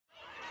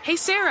Hey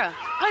Sarah,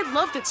 I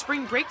love that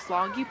spring break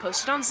vlog you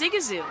posted on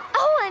Zigazoo.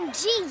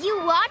 OMG,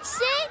 you watched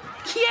it?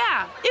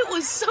 Yeah, it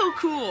was so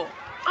cool.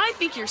 I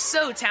think you're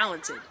so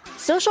talented.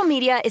 Social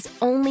media is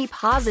only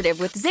positive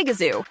with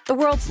Zigazoo, the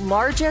world's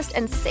largest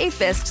and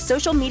safest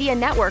social media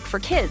network for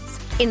kids.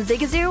 In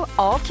Zigazoo,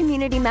 all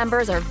community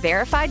members are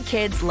verified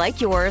kids like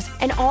yours,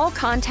 and all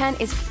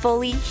content is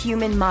fully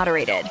human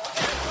moderated.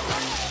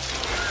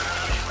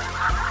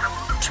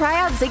 Try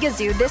out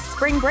Zigazoo this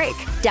spring break.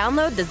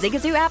 Download the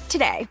Zigazoo app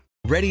today.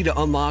 Ready to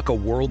unlock a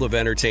world of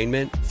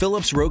entertainment?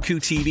 Philips Roku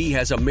TV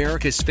has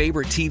America's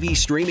favorite TV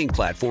streaming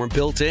platform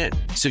built in,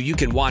 so you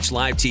can watch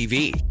live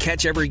TV,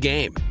 catch every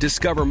game,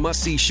 discover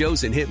must-see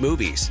shows and hit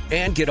movies,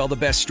 and get all the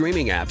best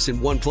streaming apps in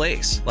one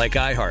place, like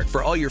iHeart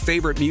for all your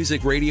favorite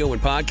music, radio,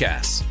 and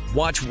podcasts.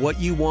 Watch what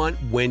you want,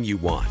 when you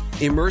want.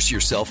 Immerse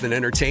yourself in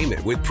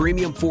entertainment with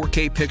premium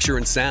 4K picture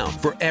and sound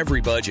for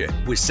every budget,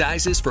 with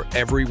sizes for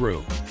every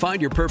room.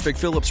 Find your perfect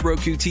Philips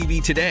Roku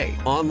TV today,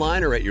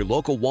 online or at your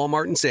local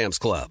Walmart and Sam's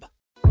Club.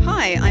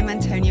 Hi, I'm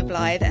Antonia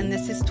Blythe, and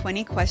this is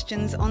 20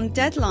 Questions on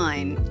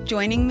Deadline.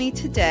 Joining me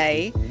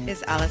today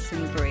is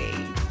Alison Brie.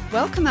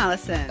 Welcome,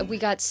 Alison. We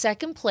got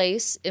second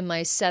place in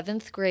my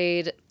 7th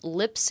grade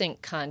lip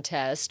sync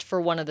contest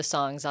for one of the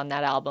songs on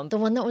that album. The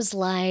one that was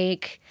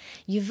like,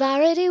 "You've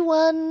already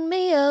won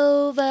me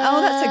over."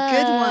 Oh, that's a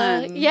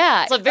good one.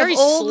 Yeah. It's like very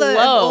slow. Of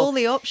all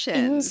the options.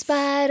 In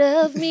spite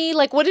of me.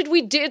 Like, what did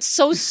we do? It's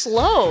so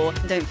slow.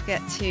 Don't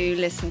forget to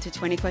listen to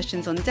 20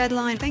 Questions on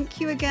Deadline.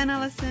 Thank you again,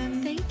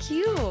 Alison. Thank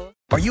you.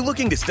 Are you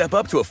looking to step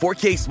up to a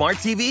 4K smart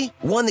TV?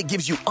 One that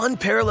gives you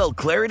unparalleled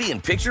clarity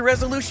and picture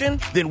resolution?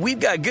 Then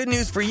we've got good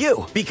news for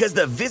you, because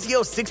the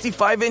Vizio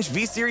 65-inch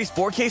V-Series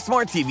 4K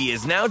smart TV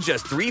is now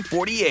just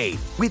 $348.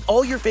 With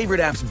all your favorite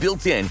apps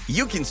built in,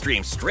 you can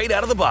stream straight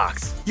out of the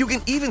box. You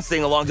can even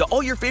sing along to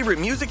all your favorite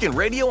music and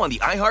radio on the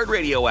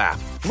iHeartRadio app.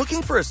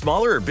 Looking for a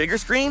smaller or bigger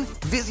screen?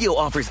 Vizio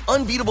offers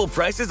unbeatable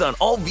prices on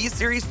all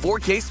V-Series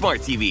 4K smart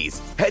TVs.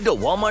 Head to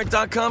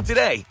Walmart.com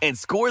today and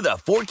score the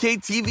 4K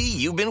TV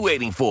you've been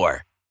waiting for.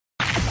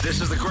 This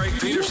is the Greg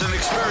Peterson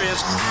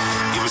Experience.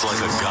 He was like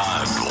a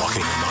god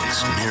walking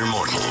amongst mere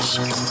mortals.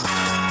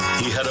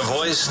 He had a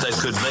voice that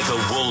could make a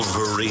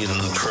wolverine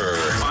purr.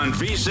 On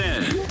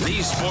VSiN,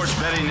 the Sports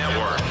Betting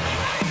Network.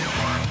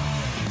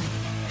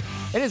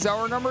 It is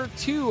hour number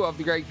 2 of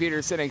the Greg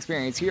Peterson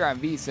Experience here on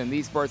VSiN,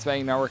 the Sports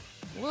Betting Network.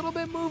 A little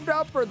bit moved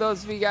up for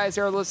those of you guys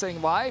who are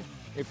listening live.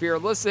 If you're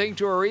listening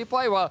to a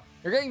replay, well,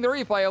 you're getting the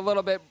replay a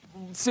little bit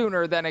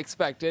sooner than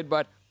expected.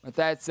 But with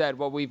that said,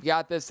 what we've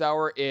got this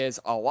hour is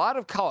a lot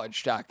of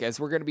college talk, as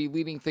we're going to be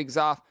leading things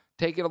off,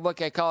 taking a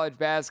look at college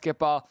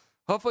basketball.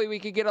 Hopefully we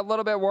can get a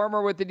little bit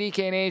warmer with the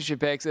DK Nation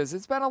picks, as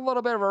it's been a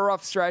little bit of a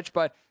rough stretch,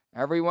 but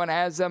everyone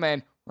has them,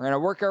 and we're going to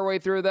work our way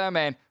through them.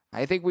 And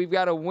I think we've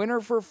got a winner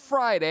for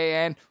Friday,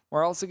 and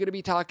we're also going to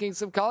be talking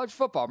some college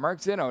football. Mark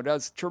Zinno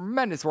does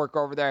tremendous work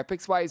over there at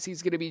Pickswise.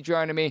 He's going to be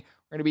joining me.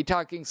 We're going to be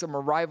talking some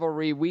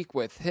rivalry week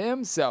with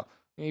him, so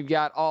we've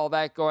got all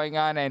that going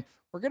on, and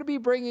we're going to be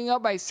bringing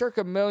up my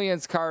Circa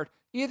Millions card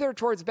either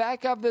towards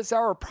back of this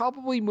hour or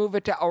probably move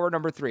it to hour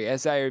number 3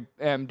 as I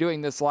am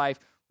doing this live.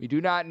 We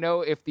do not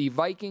know if the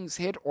Vikings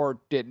hit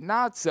or did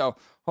not, so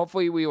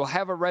hopefully we will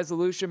have a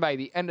resolution by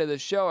the end of the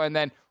show, and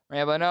then we're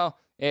able to know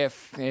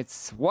if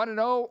it's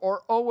 1-0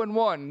 or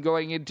 0-1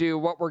 going into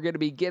what we're going to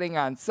be getting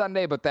on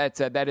Sunday. But that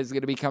said, that is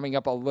going to be coming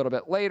up a little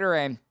bit later,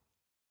 and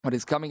what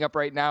is coming up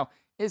right now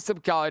is some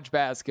college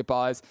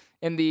basketball. As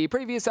in the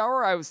previous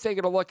hour, I was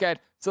taking a look at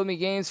some of the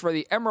games for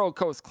the Emerald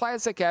Coast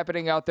Classic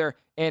happening out there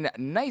in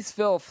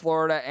Niceville,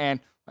 Florida,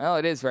 and, well,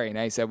 it is very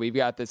nice that we've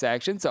got this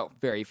action, so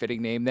very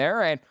fitting name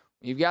there, and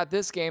we've got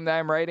this game that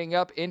I'm writing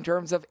up in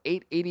terms of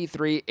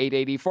 883,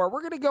 884.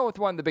 We're going to go with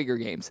one of the bigger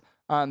games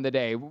on the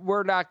day.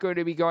 We're not going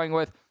to be going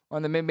with one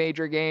of the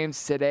mid-major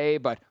games today,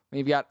 but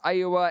we've got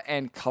Iowa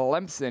and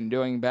Clemson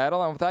doing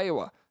battle, and with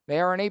Iowa,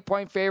 they are an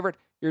 8-point favorite.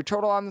 Your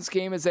total on this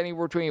game is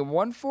anywhere between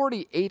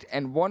 148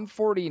 and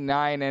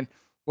 149, and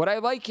what I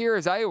like here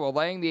is Iowa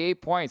laying the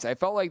 8 points. I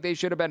felt like they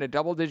should have been a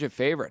double-digit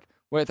favorite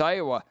with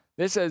Iowa.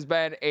 This has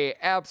been a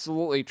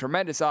absolutely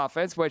tremendous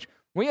offense, which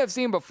we have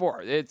seen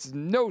before. It's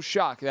no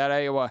shock that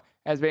Iowa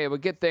has been able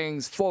to get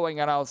things flowing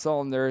on all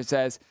cylinders,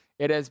 as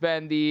it has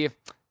been the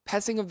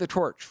passing of the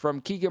torch from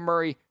Keegan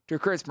Murray to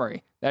Chris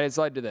Murray that has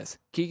led to this.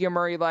 Keegan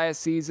Murray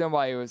last season,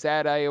 while he was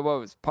at Iowa,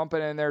 was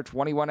pumping in there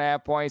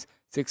 21.5 points,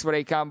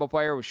 6'8" combo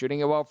player, was shooting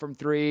it well from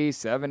 3,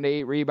 7 to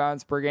 8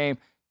 rebounds per game.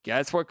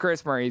 Guess what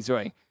Chris Murray's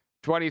doing?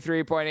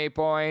 23.8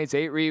 points,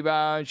 8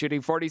 rebounds,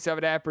 shooting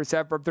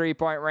 47.5% from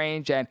three-point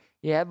range, and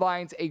he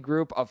headlines a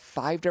group of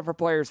 5 different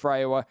players for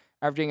Iowa,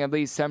 averaging at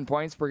least 10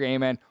 points per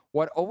game. And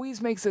what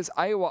always makes this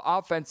Iowa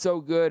offense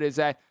so good is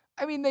that,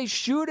 I mean, they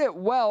shoot it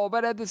well,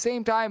 but at the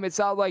same time, it's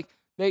not like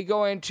they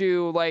go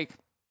into, like,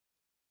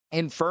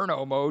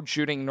 inferno mode,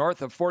 shooting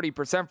north of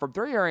 40% from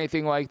 3 or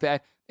anything like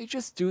that. They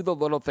just do the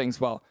little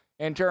things well.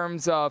 In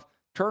terms of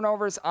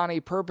turnovers on a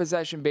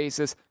per-possession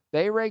basis,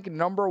 they rank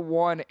number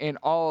 1 in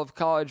all of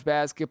college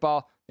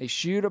basketball. They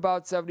shoot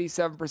about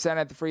 77%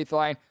 at the free throw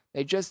line.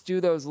 They just do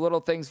those little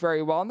things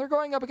very well. And they're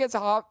going up against a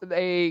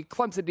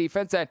Clemson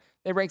defense that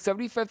they rank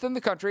 75th in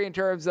the country in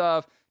terms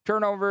of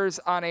turnovers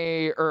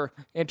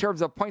in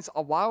terms of points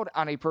allowed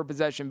on a per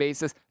possession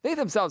basis. They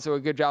themselves do a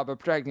good job of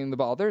protecting the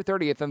ball. They're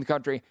 30th in the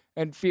country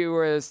and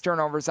fewest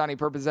turnovers on a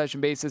per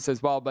possession basis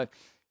as well. But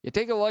you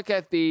take a look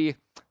at the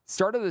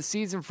start of the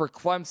season for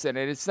Clemson,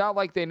 and it's not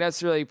like they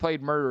necessarily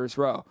played Murderers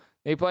Row.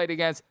 They played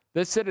against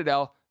the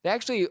Citadel. They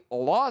actually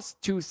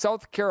lost to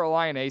South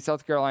Carolina, a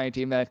South Carolina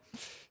team that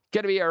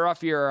going to be a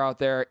rough year out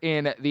there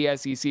in the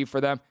SEC for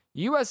them.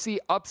 USC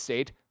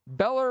Upstate,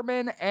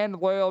 Bellarmine,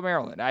 and Loyola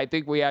Maryland. I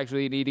think we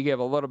actually need to give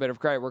a little bit of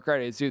credit where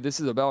credit is due.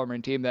 This is a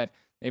Bellarmine team that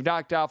they've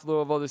knocked off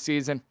Louisville this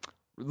season.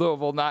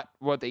 Louisville, not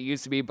what they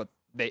used to be, but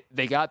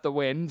they got the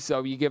win,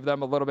 so you give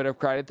them a little bit of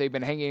credit. They've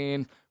been hanging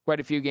in quite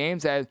a few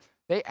games, as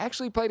they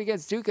actually played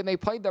against Duke, and they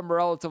played them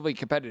relatively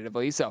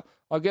competitively, so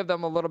I'll give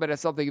them a little bit of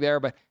something there.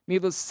 But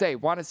needless to say,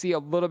 want to see a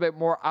little bit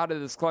more out of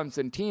this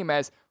Clemson team,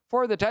 as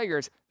for the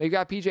Tigers, they've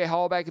got P.J.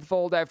 Hall back in the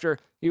fold after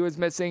he was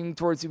missing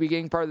towards the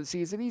beginning part of the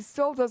season. He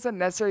still doesn't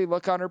necessarily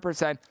look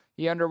 100%.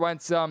 He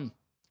underwent some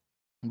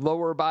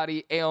lower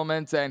body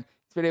ailments, and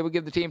he's been able to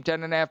give the team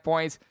 10.5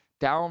 points,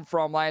 down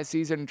from last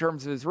season in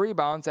terms of his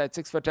rebounds at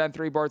 6'10",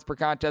 3 boards per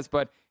contest,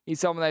 but he's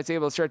someone that's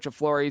able to stretch the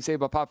floor. He's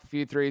able to pop a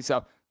few threes,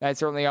 so that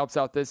certainly helps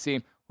out this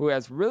team, who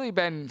has really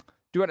been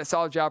doing a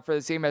solid job for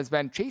this team, has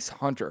been Chase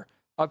Hunter,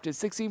 up to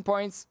 16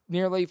 points,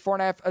 nearly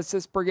 4.5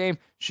 assists per game,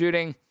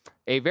 shooting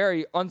a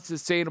very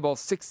unsustainable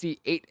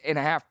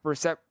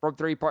 68.5% from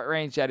three-point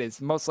range. That is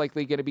most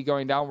likely going to be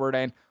going downward.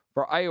 And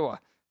for Iowa,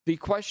 the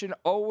question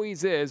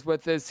always is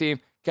with this team,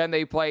 can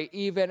they play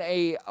even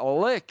a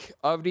lick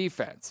of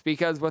defense?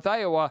 Because with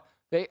Iowa,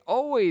 they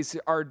always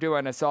are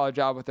doing a solid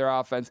job with their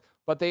offense,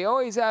 but they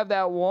always have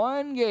that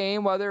one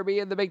game, whether it be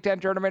in the Big Ten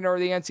tournament or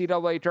the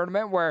NCAA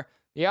tournament, where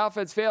the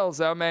offense fails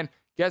them. And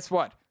guess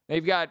what?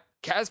 They've got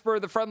Casper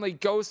the Friendly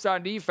Ghost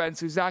on defense,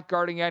 who's not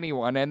guarding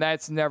anyone, and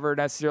that's never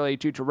necessarily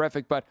too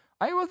terrific. But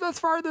Iowa thus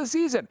far this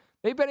season,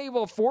 they've been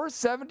able to force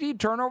 17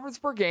 turnovers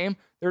per game.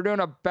 They're doing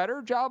a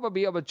better job of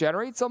being able to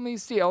generate some of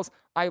these steals.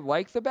 I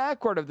like the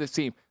backcourt of this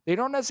team. They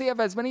don't necessarily have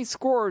as many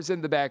scorers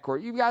in the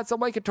backcourt. You've got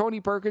someone like a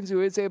Tony Perkins,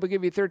 who is able to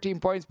give you 13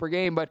 points per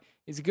game, but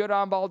he's a good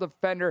on-ball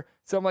defender.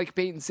 Someone like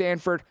Peyton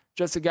Sanford,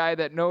 just a guy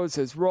that knows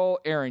his role.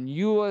 Aaron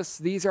Eulis,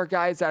 these are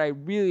guys that I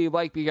really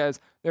like because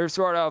they're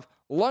sort of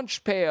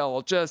lunch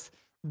pail, just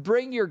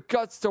bring your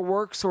guts to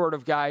work sort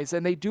of guys,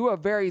 and they do a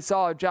very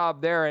solid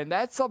job there, and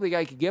that's something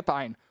I could get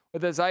behind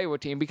with this Iowa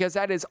team, because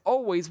that is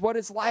always what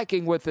is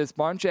lacking with this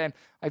bunch, and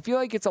I feel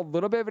like it's a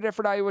little bit of a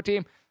different Iowa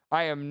team.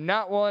 I am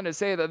not willing to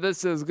say that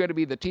this is going to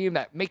be the team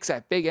that makes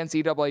that big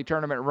NCAA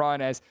tournament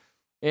run, as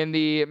in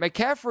the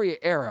McCaffrey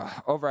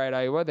era over at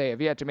Iowa, they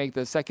have yet to make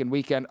the second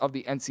weekend of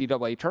the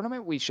NCAA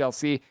tournament. We shall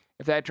see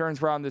if that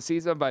turns around this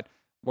season, but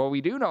what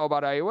we do know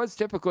about Iowa is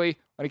typically,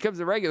 when it comes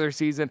to regular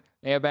season,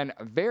 they have been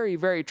very,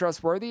 very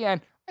trustworthy, and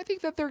I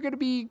think that they're going to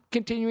be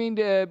continuing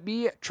to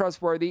be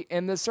trustworthy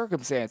in this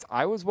circumstance.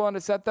 I was willing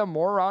to set them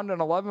more around an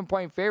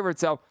 11-point favorite,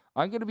 so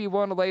I'm going to be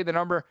willing to lay the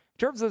number. In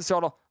terms of the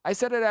total, I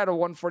set it at a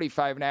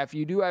 145.5.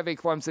 You do have a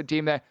Clemson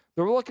team that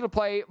they're looking to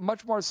play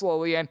much more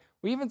slowly, and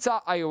we even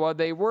saw Iowa.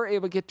 They were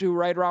able to get to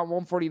right around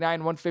 149,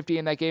 150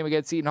 in that game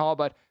against Seton Hall,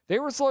 but they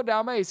were slowed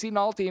down by a Seton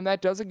Hall team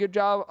that does a good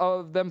job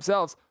of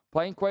themselves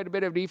playing quite a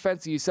bit of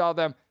defense. You saw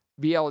them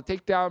be able to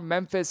take down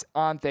Memphis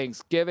on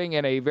Thanksgiving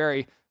in a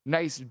very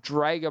nice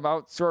drag them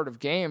out sort of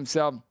game.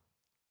 So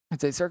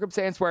it's a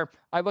circumstance where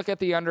I look at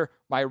the under.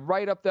 My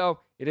write-up, though,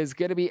 it is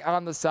going to be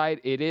on the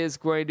side. It is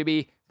going to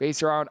be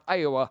based around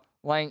Iowa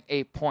laying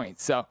 8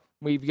 points. So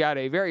we've got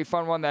a very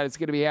fun one that is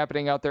going to be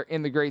happening out there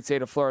in the great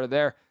state of Florida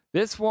there.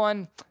 This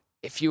one,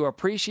 if you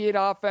appreciate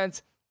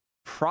offense,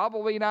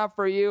 probably not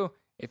for you.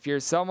 If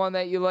you're someone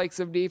that you like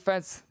some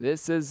defense,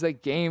 this is a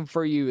game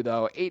for you,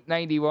 though.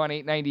 891,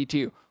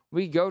 892.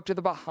 We go to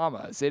the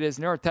Bahamas. It is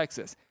North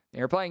Texas.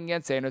 They're playing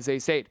against San Jose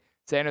State.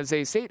 San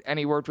Jose State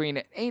anywhere between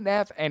an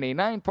 8.5 and a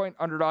 9-point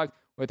underdog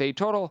with a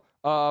total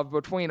of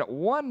between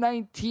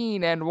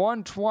 119 and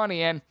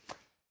 120. And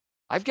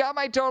I've got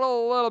my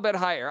total a little bit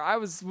higher. I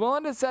was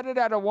willing to set it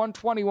at a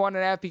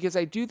 121.5 because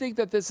I do think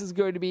that this is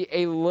going to be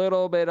a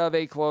little bit of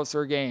a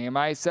closer game.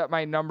 I set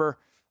my number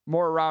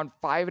more around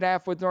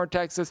 5.5 with North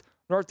Texas.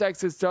 North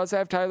Texas does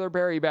have Tyler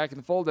Perry back in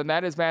the fold, and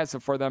that is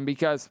massive for them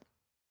because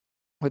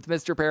with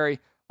Mr. Perry,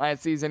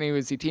 last season he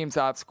was the team's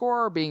top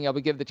scorer, being able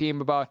to give the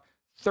team about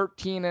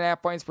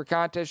 13.5 points per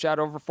contest, shot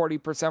over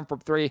 40% from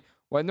three.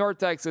 When North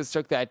Texas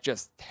took that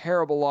just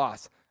terrible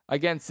loss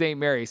against St.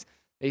 Mary's,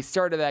 they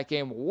started that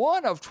game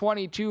 1 of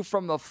 22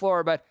 from the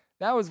floor, but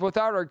that was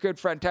without our good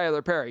friend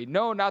Tyler Perry.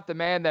 No, not the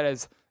man that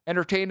has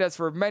entertained us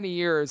for many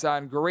years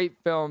on great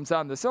films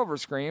on the silver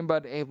screen,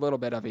 but a little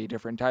bit of a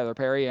different Tyler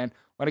Perry. And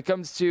when it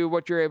comes to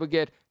what you're able to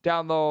get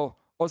down low,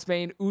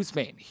 Ousmane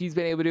Ousmane, he's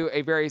been able to do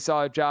a very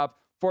solid job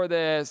for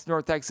this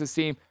North Texas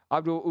team.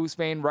 Abdul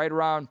Ousmane right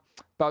around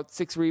about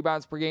 6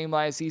 rebounds per game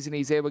last season.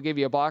 He's able to give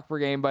you a block per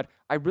game, but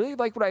I really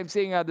like what I'm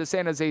seeing out of the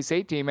San Jose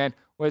State team. And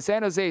with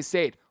San Jose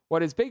State,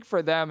 what is big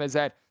for them is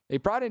that They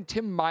brought in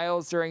Tim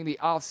Miles during the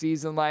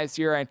offseason last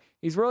year, and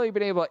he's really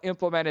been able to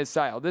implement his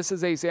style. This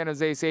is a San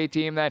Jose State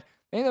team that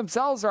they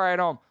themselves are at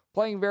home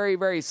playing very,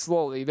 very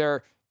slowly.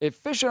 They're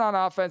efficient on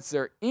offense.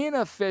 They're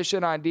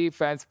inefficient on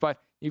defense,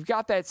 but you've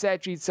got that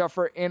stat sheet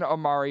suffer in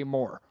Amari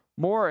Moore.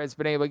 Moore has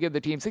been able to give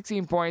the team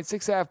 16 points,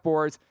 6.5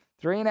 boards,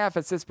 3.5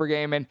 assists per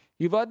game, and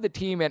he led the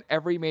team in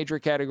every major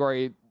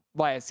category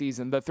last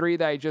season. The three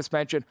that I just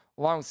mentioned,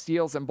 along with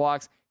steals and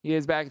blocks, he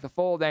is back at the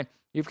fold, and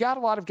you've got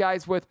a lot of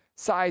guys with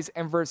size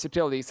and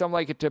versatility. Some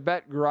like a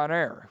Tibet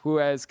Graner, who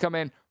has come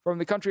in from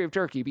the country of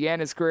Turkey, began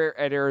his career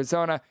at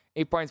Arizona,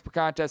 8 points per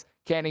contest,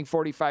 canning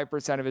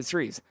 45% of his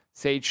threes.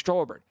 Sage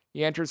Tolbert,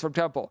 he enters from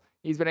Temple.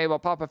 He's been able to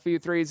pop a few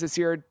threes this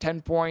year,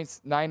 10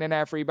 points,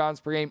 9.5 rebounds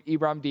per game.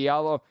 Ibram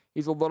Diallo,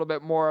 he's a little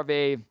bit more of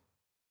a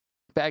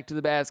back to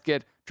the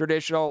basket,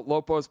 traditional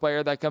low post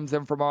player that comes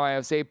in from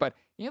Ohio State, but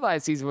he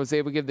last season was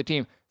able to give the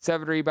team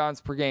 7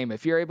 rebounds per game.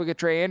 If you're able to get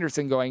Trey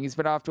Anderson going, he's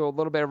been off to a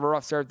little bit of a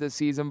rough start this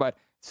season, but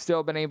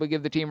still been able to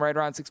give the team right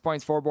around 6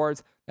 points, 4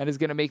 boards. That is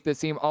going to make this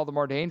team all the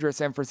more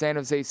dangerous. And for San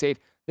Jose State,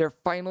 they're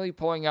finally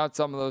pulling out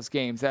some of those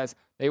games as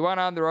they went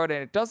on the road,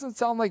 and it doesn't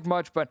sound like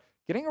much, but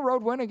getting a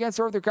road win against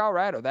Northern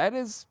Colorado, that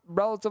is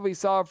relatively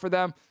solid for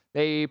them.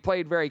 They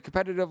played very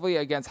competitively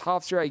against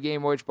Hofstra, a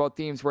game in which both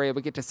teams were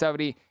able to get to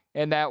 70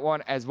 in that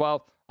one as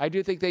well. I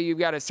do think that you've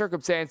got a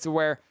circumstance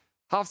where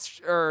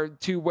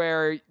to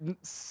where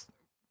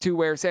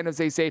San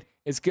Jose State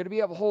is going to be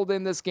able to hold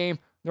in this game.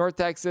 North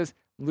Texas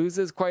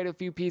loses quite a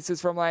few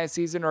pieces from last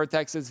season. North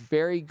Texas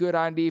very good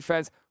on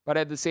defense, but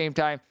at the same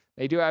time,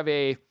 they do have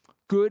a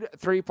good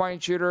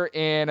three-point shooter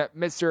in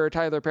Mr.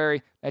 Tyler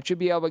Perry that should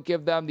be able to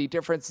give them the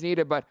difference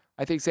needed, but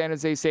I think San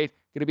Jose State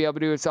going to be able to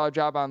do a solid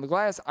job on the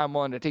glass. I'm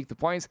willing to take the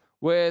points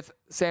with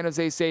San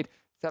Jose State.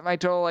 Set my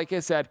total, like I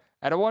said,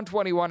 at a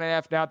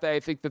 121.5. Not that I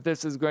think that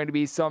this is going to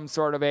be some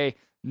sort of a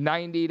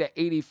 90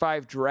 to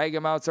 85 drag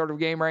them out sort of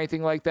game or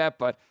anything like that,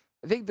 but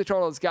I think the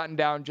total has gotten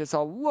down just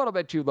a little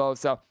bit too low,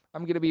 so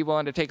I'm going to be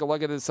willing to take a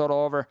look at this total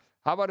over.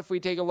 How about if we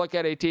take a look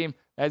at a team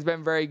that has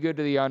been very good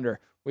to the under?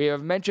 We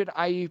have mentioned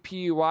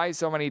IUPUI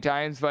so many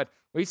times, but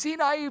we've seen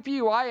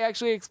IUPUI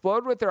actually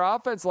explode with their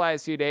offense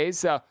last few days,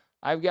 so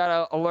I've got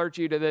to alert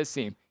you to this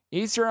team.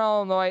 Eastern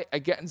Illinois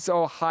against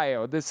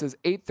Ohio. This is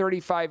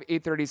 835,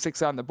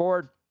 836 on the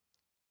board.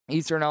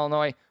 Eastern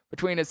Illinois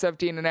between a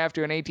 17.5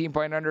 to an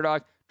 18-point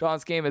underdog.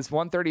 Total's game is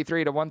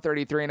 133 to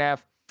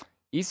 133.5.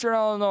 Eastern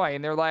Illinois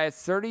in their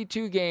last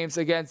 32 games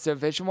against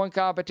Division I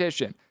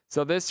competition.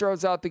 So this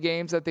throws out the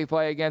games that they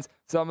play against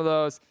some of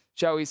those,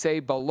 shall we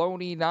say,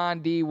 baloney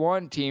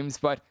non-D1 teams,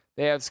 but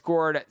they have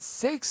scored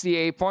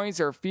 68 points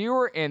or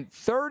fewer in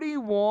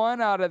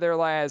 31 out of their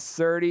last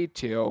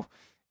 32.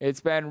 It's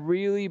been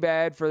really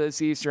bad for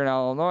this Eastern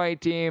Illinois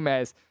team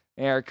as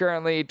they are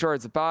currently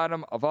towards the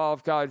bottom of all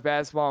of college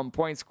basketball in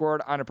points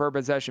scored on a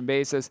per-possession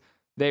basis.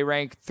 They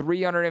rank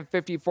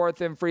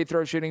 354th in free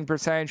throw shooting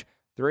percentage,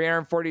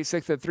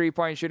 346th at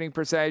three-point shooting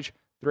percentage,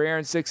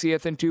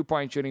 360th in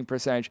two-point shooting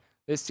percentage.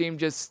 This team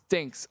just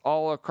stinks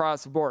all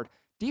across the board.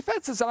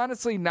 Defense has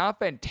honestly not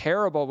been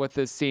terrible with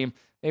this team.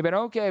 They've been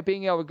okay at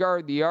being able to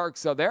guard the arc,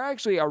 so they're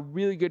actually a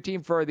really good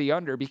team for the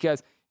under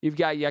because you've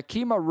got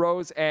Yakima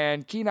Rose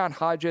and Keenan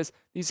Hodges.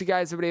 These two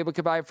guys have been able to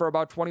combine for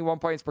about 21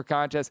 points per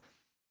contest.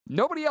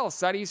 Nobody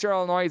else at Eastern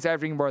Illinois is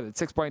averaging more than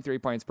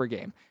 6.3 points per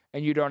game.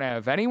 And you don't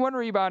have anyone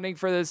rebounding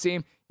for this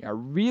team. You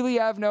really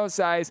have no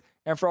size.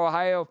 And for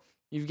Ohio,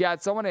 you've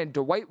got someone in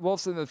Dwight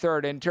Wilson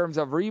III in terms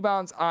of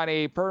rebounds on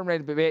a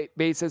permanent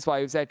basis while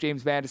he was at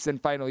James Madison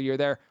final year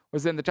there,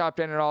 was in the top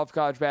 10 in all of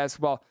college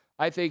basketball.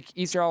 I think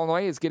Eastern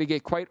Illinois is going to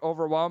get quite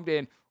overwhelmed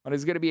in what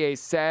is going to be a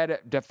sad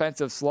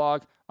defensive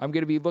slog. I'm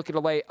going to be looking to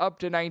lay up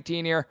to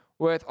 19 here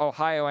with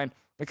Ohio. And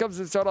when it comes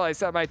to the total, I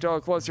set my total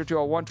closer to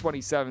a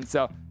 127.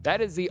 So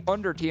that is the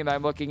under team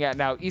I'm looking at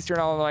now. Eastern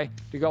Illinois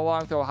to go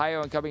along with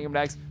Ohio, and coming up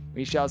next,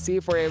 we shall see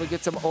if we're able to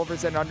get some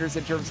overs and unders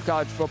in terms of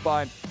college football.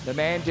 And the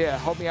man to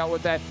help me out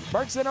with that,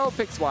 Mark Zeno,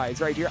 Picks-Wise,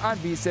 right here on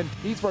VSiN,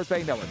 the Sports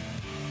Betting Network.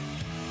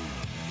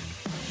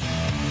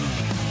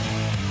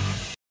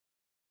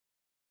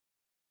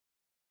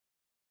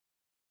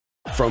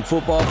 From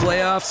football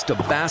playoffs to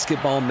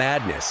basketball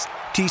madness,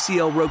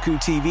 TCL Roku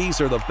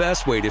TVs are the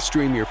best way to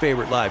stream your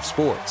favorite live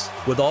sports.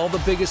 With all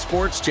the biggest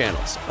sports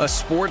channels, a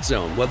sports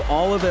zone with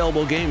all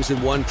available games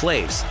in one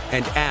place,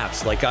 and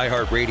apps like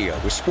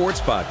iHeartRadio with sports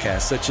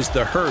podcasts such as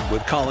The Herd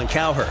with Colin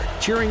Cowherd.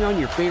 Cheering on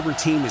your favorite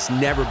team has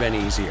never been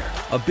easier.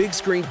 A big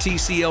screen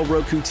TCL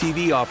Roku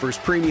TV offers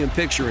premium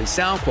picture and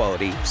sound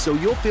quality, so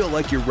you'll feel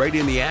like you're right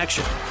in the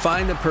action.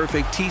 Find the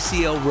perfect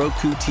TCL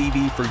Roku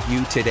TV for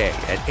you today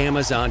at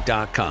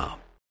Amazon.com.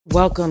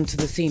 Welcome to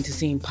the Scene to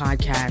Scene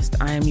podcast.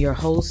 I am your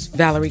host,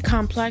 Valerie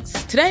Complex.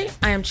 Today,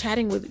 I am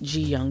chatting with Ji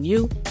Young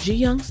Yu. Ji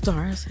Young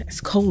stars as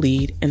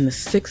co-lead in the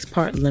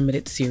 6-part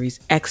limited series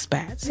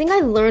Expats. I think I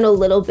learn a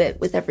little bit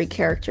with every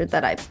character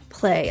that I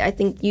play. I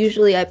think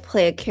usually I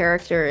play a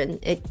character and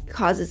it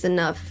causes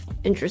enough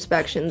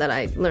introspection that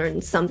I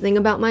learn something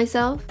about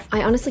myself.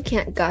 I honestly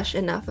can't gush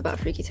enough about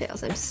Freaky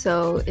Tales. I'm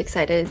so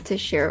excited to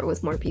share it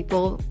with more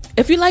people.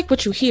 If you like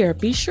what you hear,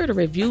 be sure to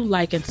review,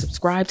 like, and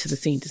subscribe to the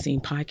Scene to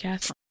Scene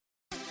podcast.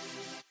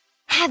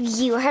 Have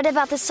you heard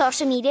about the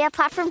social media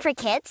platform for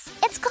kids?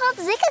 It's called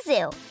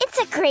Zigazoo. It's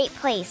a great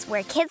place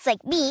where kids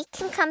like me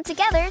can come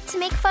together to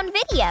make fun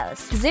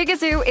videos.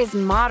 Zigazoo is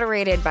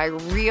moderated by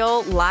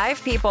real,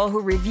 live people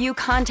who review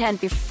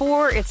content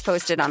before it's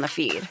posted on the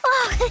feed.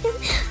 Oh,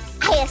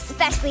 I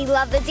especially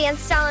love the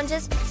dance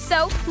challenges.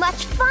 So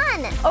much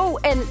fun. Oh,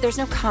 and there's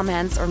no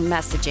comments or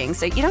messaging,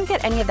 so you don't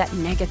get any of that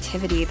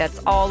negativity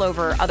that's all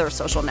over other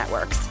social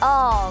networks.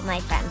 All my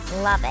friends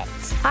love it.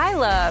 I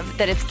love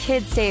that it's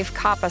kid-safe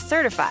COPPA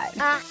certified.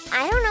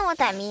 I don't know what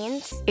that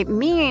means. It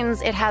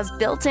means it has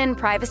built-in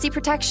privacy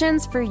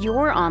protections for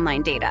your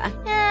online data.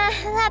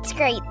 That's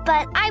great,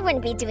 but I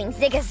wouldn't be doing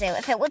Zigazoo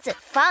if it wasn't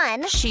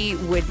fun. She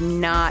would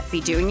not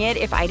be doing it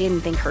if I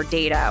didn't think her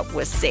data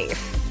was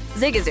safe.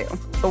 Zigazoo,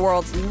 the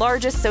world's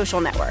largest social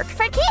network.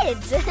 For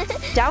kids.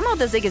 Download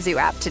the Zigazoo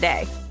app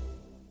today.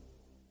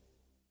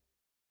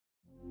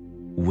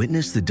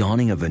 Witness the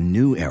dawning of a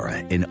new era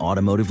in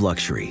automotive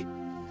luxury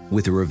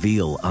with a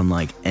reveal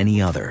unlike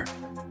any other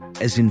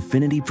as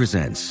Infiniti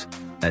presents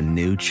a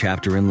new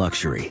chapter in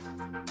luxury,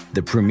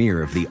 the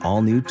premiere of the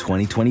all-new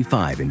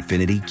 2025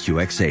 Infiniti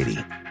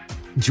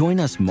QX80.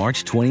 Join us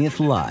March 20th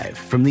live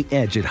from the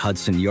Edge at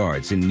Hudson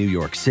Yards in New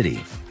York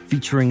City,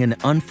 featuring an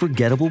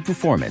unforgettable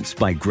performance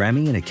by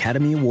Grammy and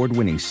Academy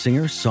Award-winning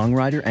singer,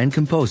 songwriter, and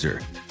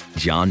composer,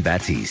 Jon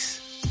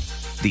Batiste.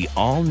 The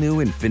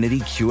all-new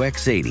Infiniti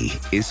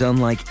QX80 is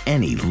unlike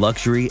any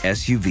luxury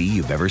SUV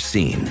you've ever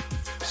seen.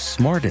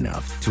 Smart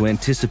enough to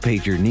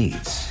anticipate your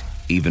needs,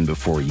 even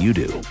before you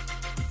do.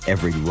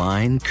 Every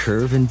line,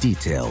 curve, and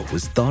detail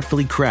was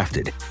thoughtfully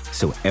crafted,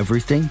 so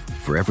everything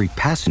for every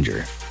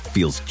passenger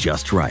feels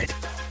just right.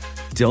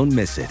 Don't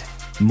miss it.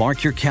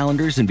 Mark your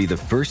calendars and be the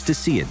first to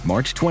see it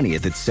March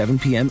 20th at 7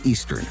 p.m.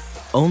 Eastern,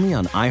 only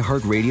on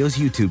iHeartRadio's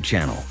YouTube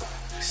channel.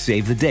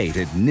 Save the date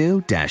at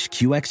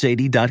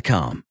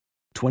new-QX80.com.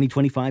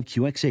 2025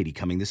 QX80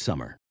 coming this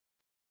summer.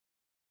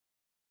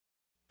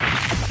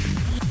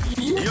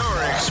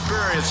 You're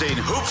experiencing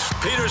Hoops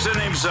Peterson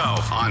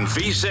himself on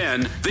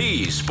VSiN,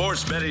 the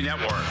Sports Betting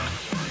Network.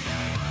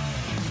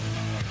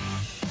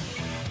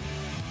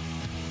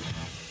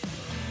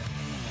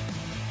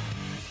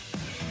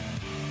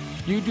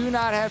 You do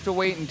not have to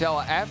wait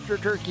until after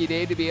Turkey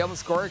Day to be able to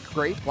score a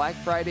great Black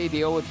Friday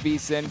deal with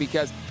VSiN,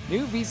 because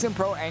new VSiN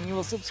Pro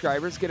annual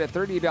subscribers get a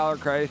 $30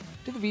 credit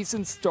to the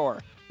VSiN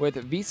store. With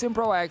VSiN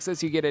Pro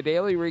Access, you get a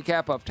daily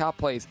recap of top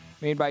plays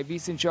made by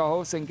VSiN show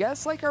hosts and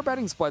guests, like our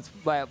betting splits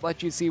that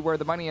let you see where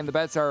the money and the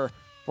bets are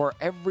for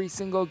every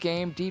single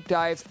game, deep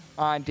dives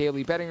on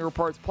daily betting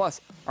reports,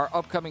 plus our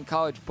upcoming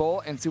College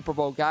Bowl and Super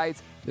Bowl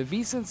guides. The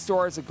VSiN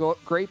store is a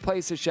great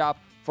place to shop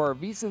for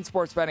VSiN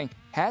sports betting,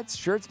 hats,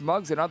 shirts,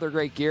 mugs, and other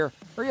great gear.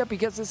 Hurry up,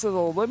 because this is a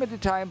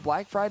limited time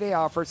Black Friday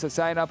offer, so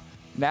sign up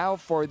now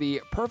for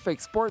the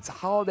perfect sports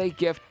holiday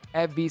gift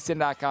at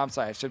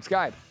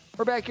VSiN.com/subscribe.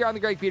 We're back here on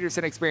the Greg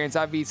Peterson Experience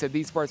on VSiN,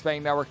 the Sports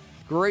Betting Network.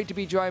 Great to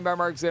be joined by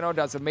Mark Zinno,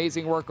 does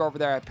amazing work over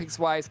there at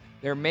Pickswise,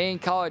 their main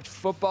college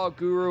football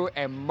guru.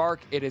 And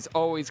Mark, it is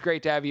always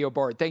great to have you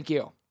aboard. Thank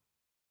you.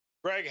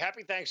 Greg,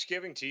 happy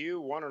Thanksgiving to you,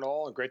 one and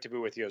all, and great to be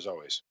with you as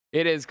always.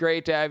 It is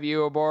great to have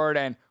you aboard.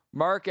 And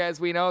Mark, as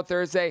we know,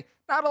 Thursday,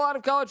 not a lot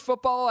of college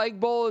football. Egg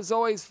Bowl is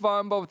always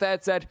fun, but with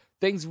that said,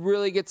 things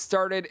really get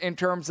started in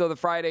terms of the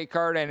Friday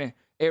card, and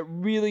it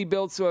really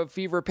builds to a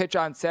fever pitch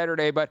on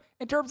Saturday. But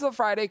in terms of the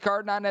Friday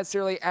card, not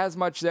necessarily as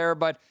much there,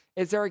 but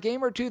is there a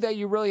game or two that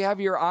you really have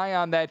your eye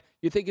on that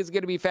you think is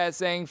going to be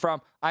fascinating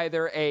from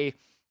either a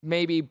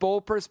maybe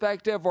bowl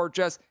perspective or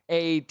just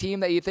a team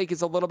that you think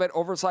is a little bit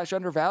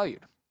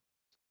over/undervalued?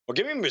 Well,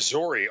 give me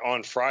Missouri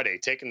on Friday,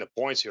 taking the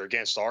points here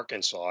against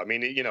Arkansas. I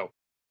mean,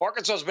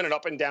 Arkansas has been an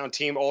up-and-down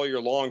team all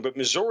year long, but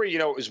Missouri,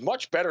 is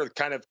much better,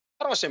 I don't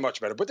want to say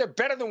much better, but they're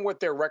better than what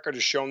their record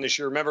has shown this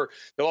year. Remember,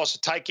 they lost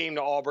a tight game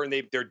to Auburn.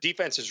 Their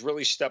defense has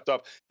really stepped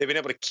up. They've been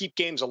able to keep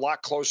games a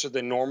lot closer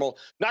than normal.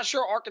 Not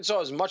sure Arkansas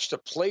has much to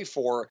play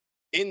for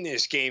in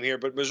this game here,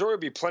 but Missouri will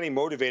be plenty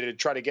motivated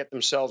to try to get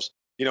themselves,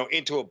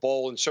 into a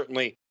bowl and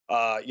certainly,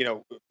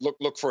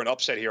 look for an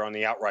upset here on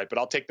the outright. But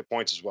I'll take the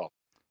points as well.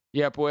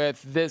 Yep,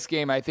 with this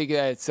game, I think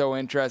that it's so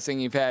interesting.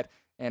 You've had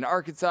an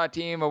Arkansas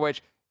team of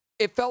which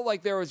it felt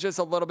like there was just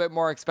a little bit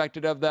more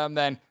expected of them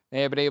than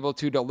they have been able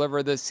to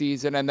deliver this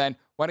season. And then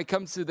when it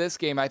comes to this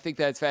game, I think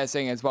that's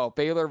fascinating as well.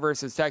 Baylor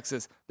versus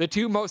Texas, the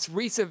two most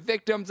recent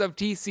victims of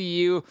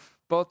TCU.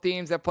 Both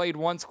teams have played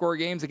one-score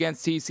games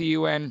against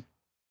TCU, and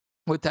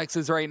with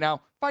Texas right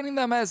now, finding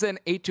them as an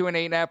 8 to an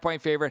 8.5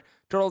 point favorite.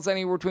 Totals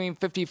anywhere between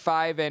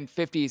 55 and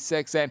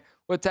 56. And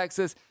with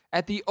Texas,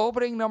 At the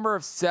opening number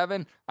of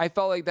 7, I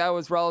felt like that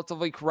was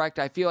relatively correct.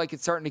 I feel like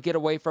it's starting to get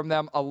away from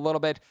them a little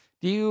bit.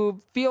 Do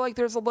you feel like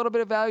there's a little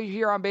bit of value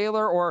here on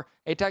Baylor, or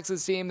a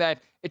Texas team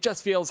that it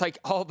just feels like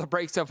all the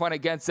breaks that went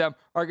against them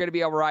are going to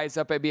be able to rise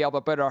up and be able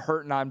to put a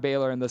hurting on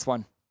Baylor in this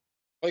one?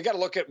 Well, you got to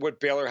look at what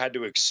Baylor had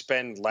to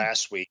expend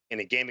last week in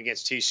a game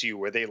against TCU,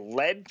 where they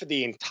led for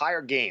the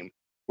entire game,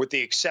 with the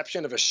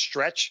exception of a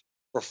stretch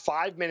for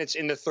 5 minutes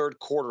in the third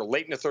quarter,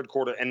 late in the third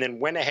quarter, and then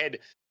went ahead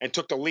and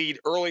took the lead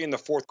early in the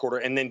fourth quarter,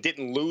 and then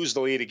didn't lose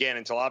the lead again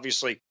until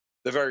obviously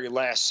the very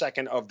last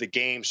second of the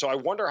game. So I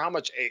wonder how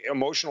much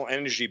emotional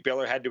energy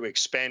Baylor had to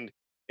expend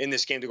in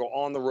this game to go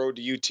on the road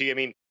to UT. I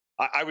mean,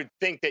 I would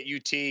think that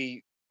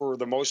UT, for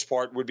the most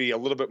part, would be a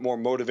little bit more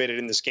motivated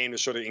in this game to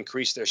sort of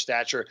increase their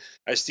stature,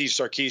 as Steve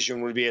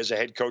Sarkisian would be as a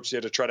head coach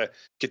there, to try to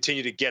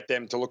continue to get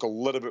them to look a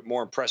little bit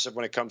more impressive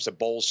when it comes to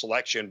bowl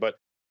selection. But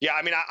yeah,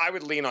 I mean, I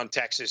would lean on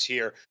Texas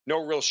here.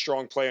 No real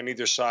strong play on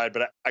either side.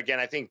 But again,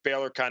 I think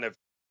Baylor kind of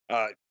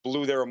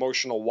blew their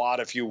emotional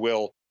wad, if you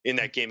will, in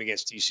that game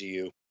against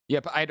TCU.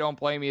 Yep, I don't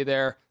blame you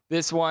there.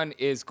 This one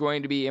is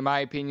going to be, in my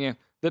opinion,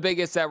 the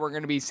biggest that we're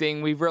going to be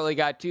seeing. We've really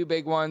got 2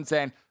 big ones,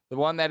 and the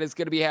one that is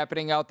going to be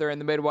happening out there in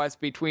the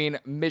Midwest between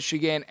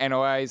Michigan and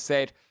Ohio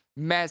State,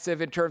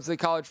 massive in terms of the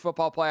college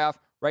football playoff.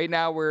 Right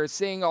now, we're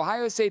seeing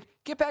Ohio State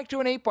get back to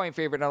an 8-point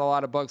favorite on a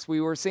lot of books.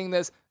 We were seeing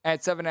this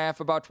at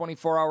 7.5 about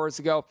 24 hours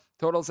ago.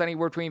 Totals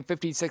anywhere between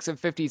 56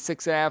 and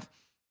 56.5.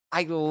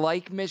 I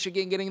like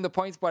Michigan getting the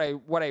points,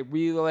 but what I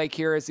really like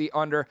here is the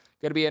under.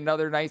 Going to be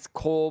another nice,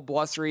 cold,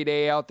 blustery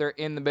day out there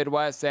in the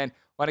Midwest. And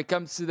when it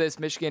comes to this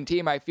Michigan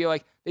team, I feel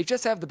like they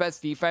just have the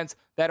best defense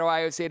that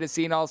Ohio State has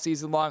seen all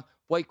season long.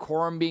 Blake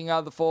Corum being out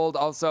of the fold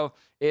also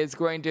is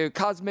going to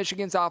cause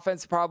Michigan's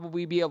offense to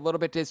probably be a little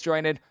bit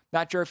disjointed.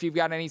 Not sure if you've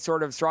got any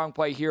sort of strong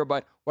play here,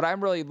 but what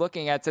I'm really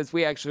looking at, since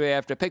we actually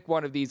have to pick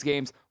one of these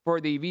games for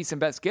the VSiN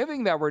Best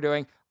Giving that we're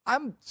doing,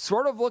 I'm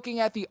sort of looking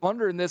at the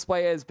under in this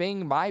play as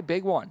being my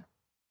big one.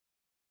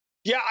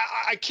 Yeah,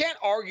 I can't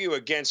argue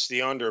against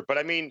the under, but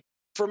I mean,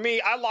 for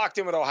me, I locked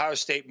in with Ohio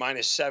State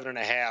minus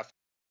 7.5.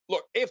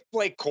 Look, if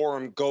Blake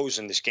Corum goes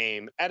in this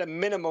game, at a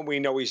minimum, we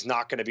know he's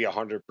not going to be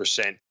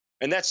 100%.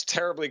 And that's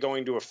terribly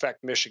going to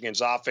affect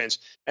Michigan's offense.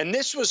 And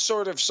this was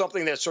sort of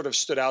something that sort of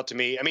stood out to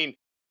me. I mean,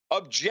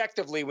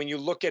 objectively, when you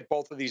look at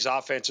both of these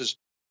offenses,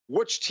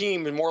 which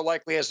team more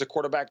likely has the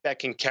quarterback that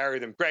can carry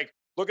them? Greg,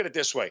 look at it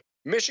this way.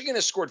 Michigan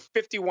has scored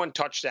 51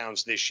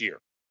 touchdowns this year.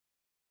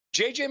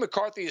 J.J.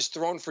 McCarthy has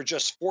thrown for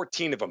just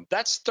 14 of them.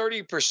 That's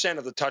 30%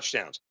 of the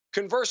touchdowns.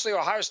 Conversely,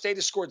 Ohio State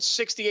has scored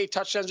 68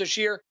 touchdowns this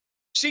year.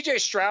 C.J.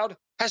 Stroud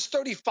has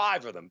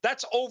 35 of them.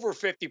 That's over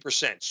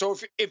 50%. So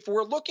if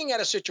we're looking at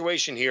a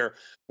situation here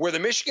where the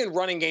Michigan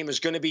running game is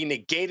going to be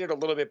negated a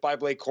little bit by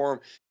Blake Corum,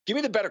 give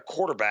me the better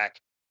quarterback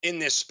in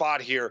this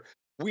spot here.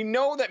 We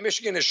know that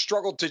Michigan has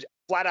struggled to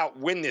flat out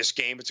win this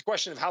game. It's a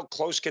question of how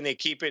close can they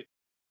keep it.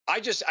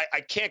 I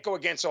can't go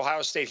against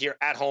Ohio State here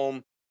at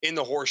home in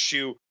the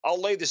Horseshoe.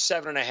 I'll lay the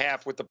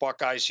 7.5 with the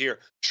Buckeyes here,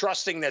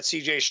 trusting that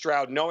C.J.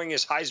 Stroud, knowing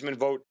his Heisman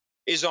vote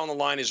is on the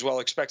line as well,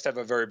 expects to have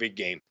a very big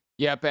game.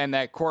 Yep, and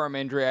that Corum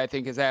injury, I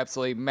think, is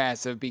absolutely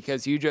massive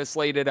because you just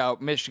laid it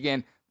out.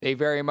 Michigan, they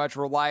very much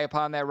rely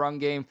upon that run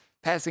game.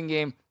 Passing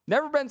game,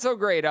 never been so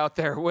great out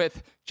there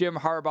with Jim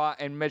Harbaugh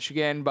and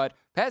Michigan, but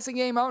passing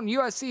game out in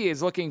USC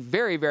is looking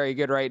very, very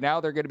good right now.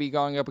 They're going to be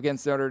going up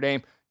against Notre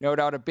Dame. No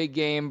doubt a big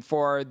game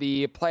for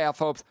the playoff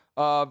hopes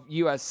of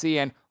USC.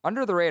 And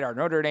under the radar,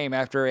 Notre Dame,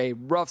 after a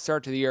rough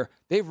start to the year,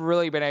 they've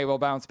really been able to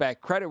bounce back.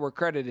 Credit where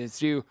credit is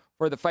due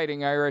for the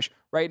Fighting Irish.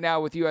 Right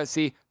now with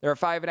USC, they're a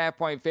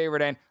 5.5-point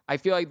favorite, and I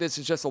feel like this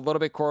is just a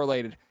little bit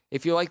correlated.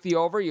 If you like the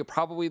over, you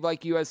probably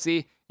like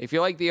USC. If you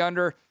like the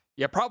under,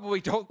 you probably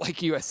don't like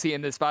USC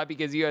in this spot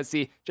because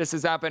USC just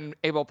has not been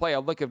able to play a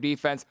lick of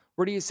defense.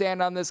 Where do you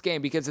stand on this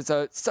game? Because it's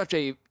such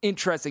a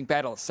interesting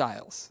battle of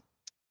styles.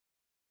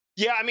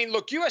 Yeah, I mean,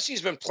 look,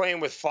 USC's been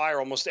playing with fire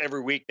almost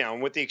every week now,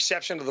 and with the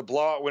exception of the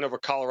blowout win over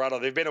Colorado,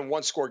 they've been in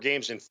one-score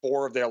games in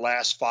 4 of their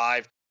last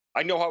 5.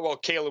 I know how well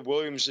Caleb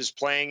Williams is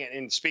playing,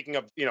 and speaking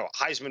of,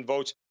 Heisman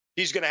votes,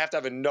 he's going to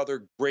have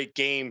another great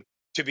game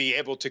to be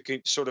able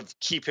to sort of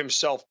keep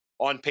himself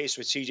on pace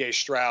with C.J.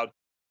 Stroud.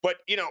 But,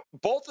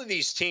 both of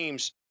these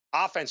teams'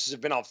 offenses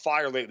have been on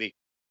fire lately.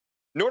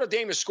 Notre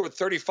Dame has scored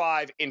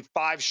 35 in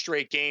 5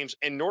 straight games,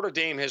 and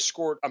USC has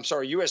scored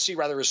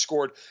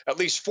at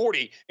least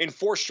 40 in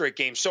 4 straight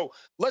games. So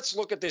let's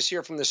look at this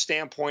here from the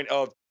standpoint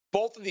of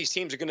both of these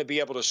teams are going to be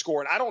able to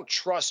score. And I don't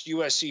trust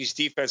USC's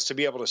defense to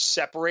be able to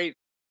separate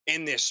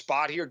in this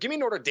spot here. Give me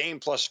Notre Dame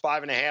plus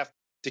 5.5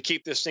 to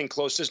keep this thing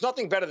close. There's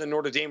nothing better than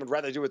Notre Dame would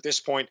rather do at this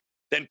point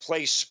than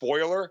play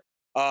spoiler.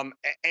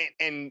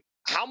 And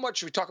how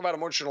much, we talk about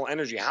emotional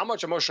energy, how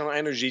much emotional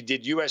energy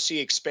did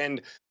USC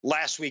expend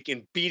last week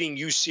in beating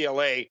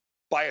UCLA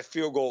by a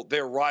field goal,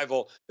 their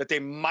rival, that they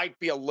might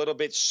be a little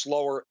bit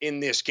slower in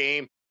this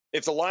game?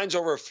 If the line's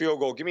over a field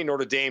goal, give me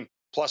Notre Dame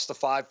plus the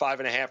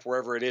 5.5,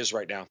 wherever it is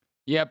right now.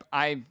 Yep,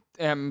 I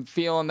am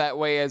feeling that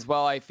way as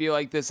well. I feel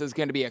like this is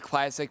going to be a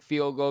classic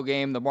field goal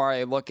game. The more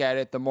I look at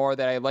it, the more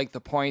that I like the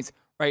points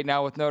right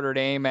now with Notre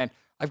Dame. And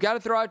I've got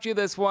to throw out you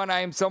this one. I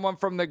am someone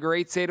from the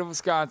great state of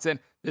Wisconsin.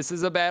 This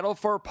is a battle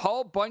for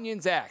Paul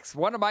Bunyan's axe.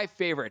 One of my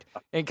favorite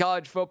in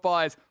college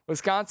football is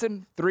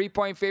Wisconsin,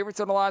 3-point favorites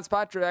on the line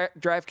spot.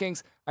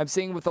 DraftKings, I'm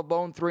seeing with a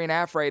lone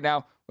 3.5 right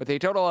now with a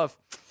total of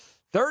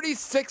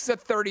 36 to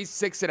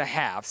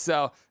 36.5.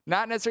 So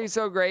not necessarily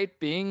so great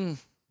being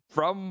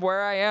from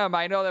where I am.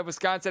 I know that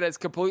Wisconsin has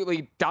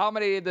completely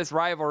dominated this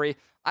rivalry.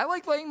 I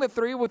like laying the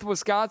 3 with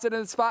Wisconsin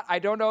in the spot. I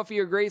don't know if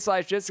you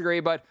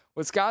agree/disagree, but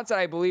Wisconsin,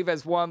 I believe,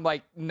 has won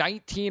like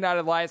 19 out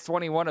of the last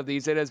 21 of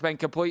these. It has been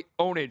complete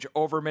ownage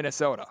over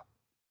Minnesota.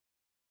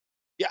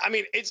 Yeah, I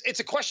mean,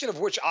 it's a question of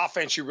which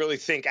offense you really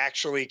think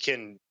actually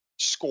can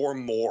score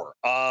more.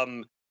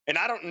 And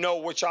I don't know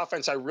which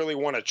offense I really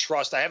want to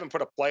trust. I haven't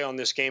put a play on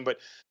this game, but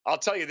I'll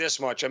tell you this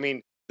much. I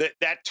mean,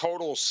 that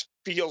total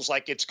feels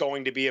like it's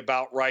going to be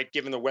about right,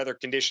 given the weather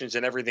conditions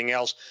and everything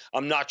else.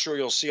 I'm not sure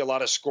you'll see a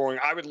lot of scoring.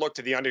 I would look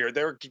to the under here.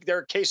 There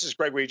are cases,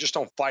 Greg, where you just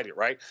don't fight it,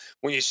 right?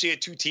 When you see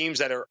two teams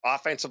that are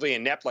offensively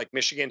inept like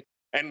Michigan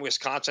and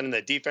Wisconsin and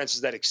the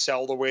defenses that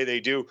excel the way they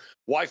do,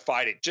 why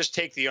fight it? Just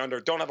take the under.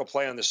 Don't have a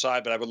play on the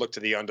side, but I would look to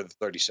the under the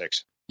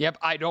 36. Yep,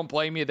 I don't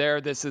blame you there.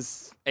 This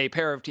is a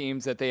pair of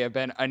teams that they have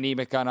been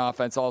anemic on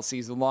offense all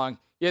season long.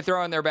 You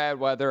throw in their bad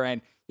weather,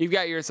 and you've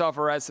got yourself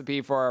a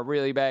recipe for a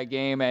really bad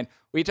game. And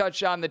we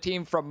touched on the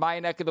team from my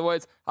neck of the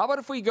woods. How about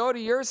if we go to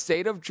your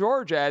state of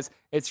Georgia, as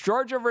it's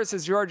Georgia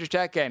versus Georgia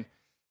Tech? And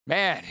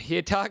man,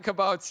 you talk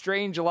about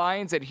strange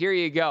lines, and here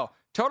you go.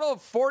 Total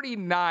of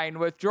 49,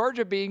 with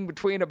Georgia being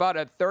between about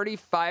a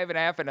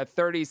 35.5 and a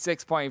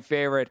 36-point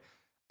favorite.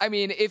 I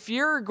mean, if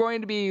you're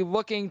going to be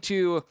looking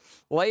to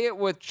lay it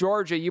with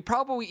Georgia, you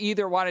probably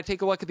either want to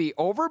take a look at the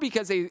over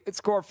because they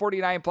score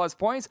 49 plus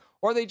points,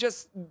 or they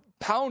just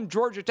pound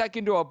Georgia Tech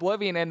into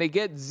oblivion and they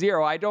get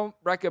 0. I don't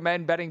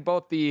recommend betting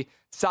both the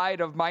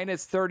side of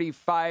minus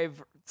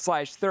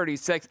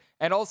 35/36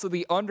 and also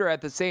the under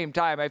at the same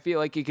time. I feel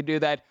like you could do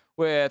that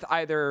with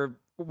either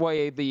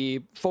way,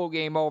 the full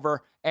game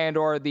over and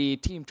or the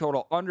team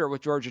total under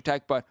with Georgia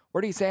Tech. But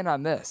what are you saying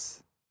on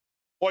this?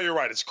 Well, you're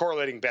right. It's a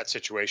correlating bet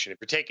situation. If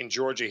you're taking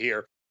Georgia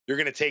here, you're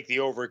going to take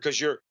the over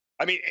because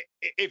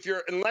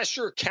unless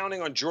you're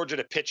counting on Georgia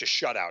to pitch a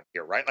shutout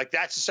here, right? Like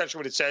that's essentially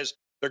what it says.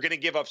 They're going to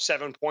give up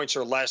 7 points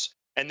or less,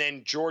 and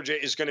then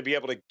Georgia is going to be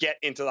able to get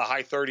into the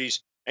high 30s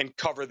and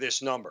cover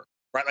this number,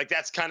 right? Like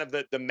that's kind of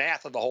the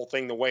math of the whole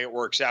thing, the way it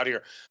works out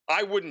here.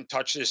 I wouldn't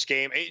touch this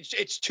game.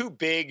 It's too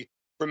big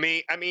for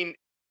me. I mean,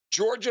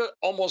 Georgia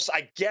almost,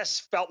 I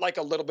guess, felt like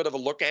a little bit of a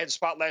look-ahead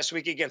spot last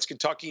week against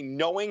Kentucky,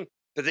 knowing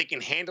that they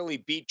can handily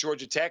beat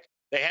Georgia Tech.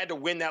 They had to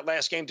win that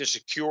last game to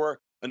secure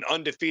an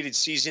undefeated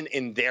season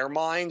in their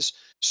minds.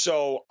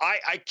 So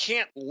I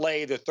can't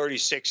lay the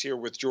 36 here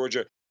with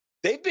Georgia.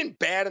 They've been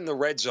bad in the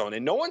red zone,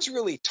 and no one's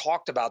really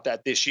talked about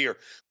that this year.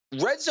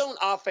 Red zone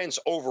offense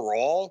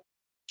overall,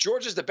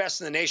 Georgia's the best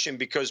in the nation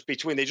because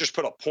they just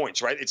put up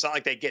points, right? It's not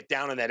like they get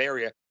down in that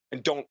area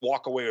and don't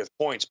walk away with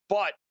points.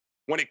 But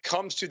when it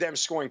comes to them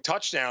scoring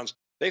touchdowns,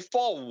 they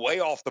fall way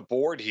off the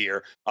board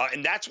here.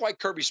 And that's why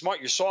Kirby Smart,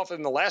 you saw it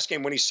in the last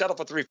game when he settled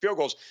for 3 field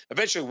goals,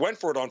 eventually went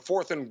for it on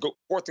fourth and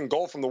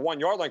goal from the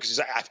 1 yard line because he's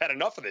like, I've had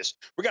enough of this.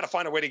 We got to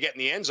find a way to get in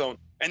the end zone.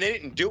 And they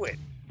didn't do it.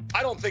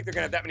 I don't think they're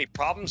going to have that many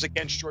problems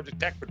against Georgia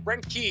Tech. But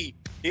Brent Key,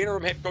 the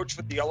interim head coach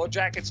for the Yellow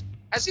Jackets,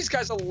 has these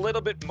guys a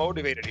little bit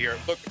motivated here.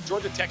 Look, if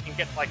Georgia Tech can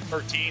get like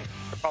 13,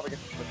 they're probably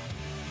going to win.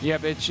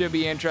 Yep, it should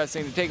be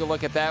interesting to take a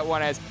look at that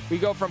one as we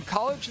go from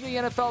college to the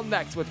NFL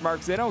next with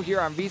Mark Zinno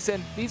here on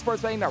VSiN, the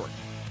Sports Betting Network.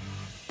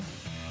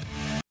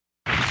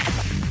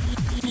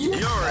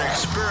 You're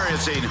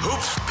experiencing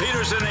Hoops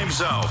Peterson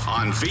himself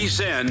on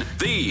VSiN,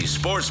 the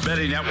Sports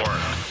Betting Network.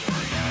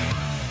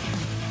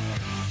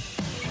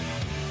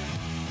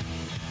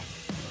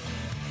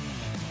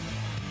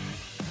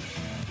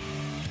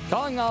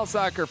 Calling all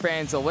soccer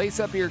fans to lace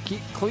up your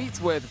cleats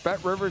with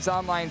BetRivers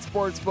Online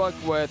Sportsbook.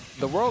 With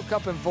the World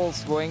Cup in full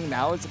swing,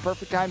 now is the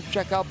perfect time to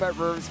check out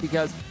BetRivers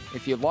because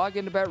if you log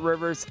into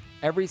BetRivers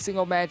every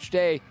single match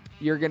day,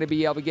 you're going to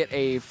be able to get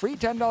a free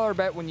 $10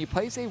 bet when you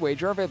place a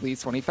wager of at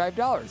least $25.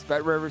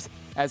 BetRivers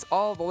has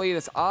all the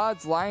latest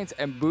odds, lines,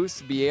 and boosts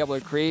to be able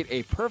to create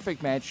a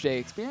perfect match day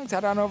experience.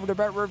 Head on over to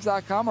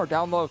BetRivers.com or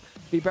download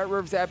the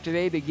BetRivers app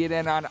today to get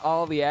in on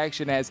all the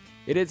action as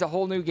it is a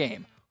whole new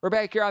game. We're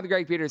back here on the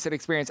Greg Peterson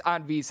Experience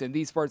on VSiN,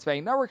 the Sports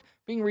Betting Network,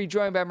 being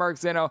rejoined by Mark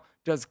Zinno.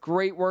 Does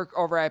great work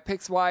over at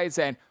PicksWise.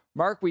 And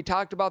Mark, we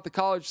talked about the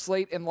college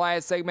slate in the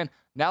last segment.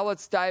 Now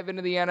let's dive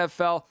into the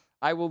NFL.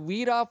 I will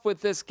lead off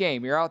with this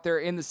game. You're out there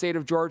in the state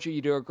of Georgia.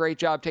 You do a great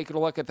job taking a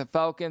look at the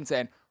Falcons.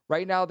 And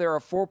right now they're a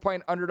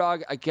 4-point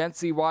underdog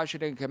against the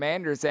Washington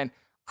Commanders. And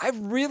I've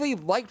really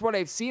liked what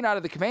I've seen out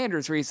of the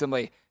Commanders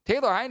recently.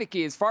 Taylor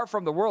Heineke is far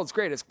from the world's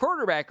greatest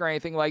quarterback or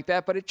anything like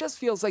that, but it just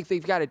feels like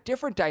they've got a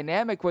different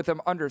dynamic with him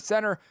under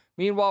center.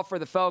 Meanwhile, for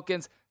the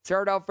Falcons,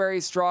 started out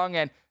very strong,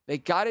 and they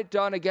got it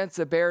done against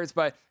the Bears,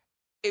 but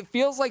it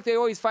feels like they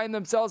always find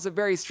themselves at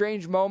very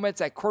strange moments.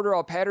 That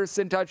Cordell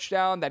Patterson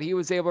touchdown that he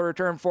was able to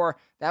return for,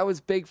 that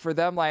was big for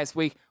them last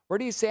week. Where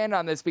do you stand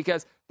on this?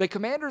 Because the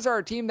Commanders are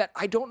a team that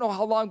I don't know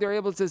how long they're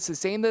able to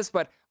sustain this,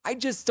 but I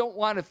just don't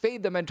want to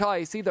fade them until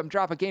I see them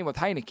drop a game with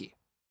Heineke.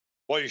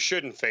 Well, you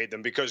shouldn't fade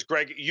them because,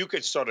 Greg, you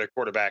could start a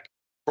quarterback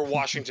for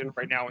Washington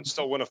right now and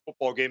still win a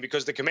football game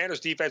because the Commanders'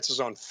 defense is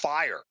on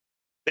fire.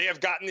 They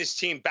have gotten this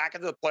team back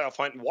into the playoff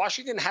hunt.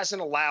 Washington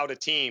hasn't allowed a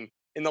team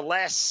in the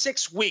last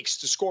 6 weeks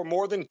to score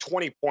more than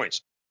 20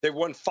 points. They've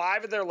won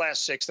 5 of their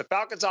last 6. The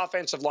Falcons'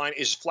 offensive line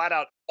is flat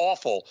out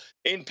awful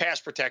in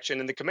pass protection,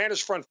 and the Commanders'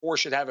 front four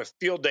should have a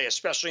field day,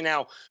 especially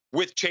now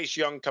with Chase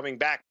Young coming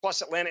back.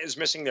 Plus, Atlanta is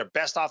missing their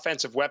best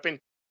offensive weapon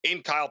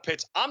in Kyle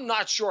Pitts. I'm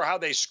not sure how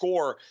they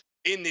score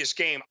in this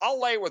game.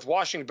 I'll lay it with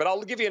Washington, but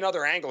I'll give you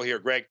another angle here,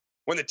 Greg.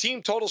 When the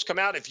team totals come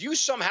out, if you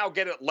somehow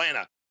get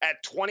Atlanta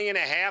at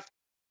 20.5,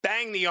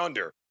 bang the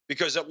under,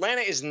 because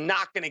Atlanta is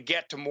not going to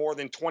get to more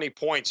than 20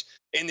 points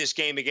in this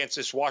game against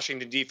this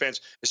Washington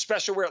defense,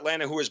 especially where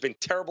Atlanta, who has been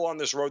terrible on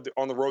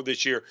the road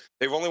this year.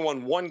 They've only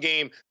won 1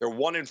 game. They're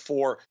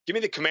 1-4. Give me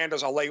the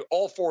Commanders. I'll lay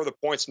all 4 of the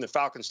points in the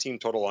Falcons team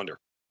total under.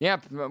 Yeah,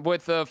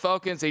 with the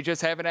Falcons, they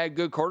just haven't had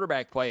good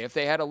quarterback play. If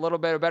they had a little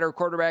bit of better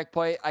quarterback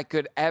play, I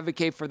could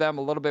advocate for them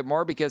a little bit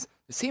more because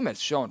the team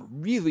has shown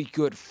really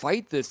good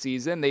fight this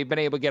season. They've been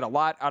able to get a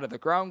lot out of the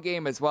ground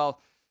game as well.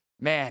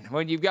 Man,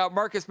 when you've got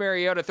Marcus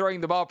Mariota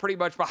throwing the ball pretty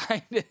much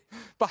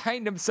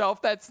behind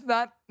himself, that's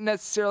not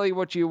necessarily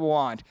what you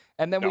want.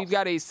 And then we've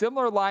got a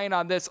similar line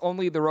on this.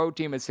 Only the road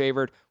team is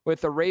favored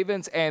with the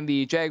Ravens and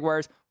the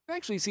Jaguars. We've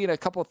actually seen a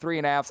couple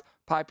 3.5s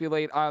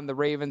populate on the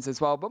Ravens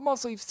as well, but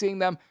mostly seeing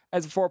them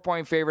as a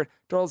 4-point favorite.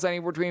 Totals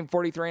anywhere between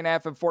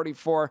 43.5 and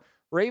 44.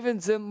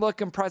 Ravens didn't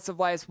look impressive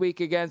last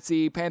week against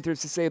the Panthers,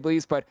 to say the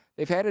least, but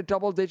they've had a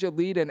double-digit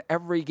lead in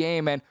every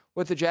game. And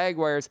with the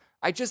Jaguars,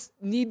 I just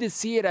need to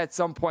see it at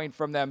some point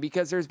from them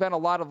because there's been a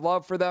lot of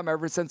love for them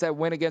ever since that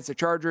win against the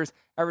Chargers.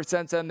 Ever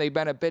since then, they've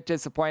been a bit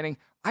disappointing.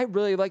 I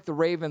really like the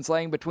Ravens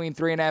laying between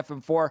 3.5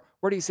 and 4.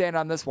 Where do you stand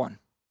on this one?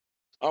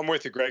 I'm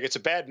with you, Greg. It's a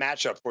bad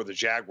matchup for the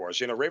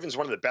Jaguars. You know, Ravens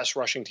one of the best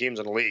rushing teams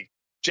in the league.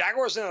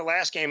 Jaguars in the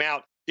last game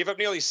out gave up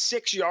nearly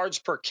 6 yards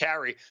per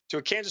carry to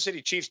a Kansas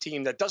City Chiefs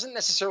team that doesn't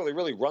necessarily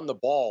really run the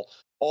ball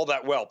all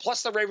that well.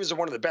 Plus, the Ravens are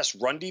one of the best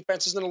run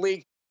defenses in the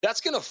league.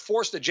 That's going to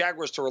force the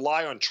Jaguars to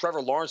rely on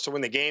Trevor Lawrence to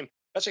win the game.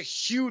 That's a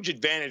huge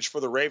advantage for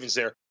the Ravens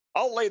there.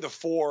 I'll lay the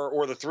 4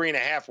 or the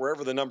 3.5,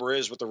 wherever the number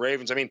is with the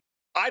Ravens. I mean,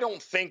 I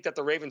don't think that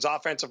the Ravens'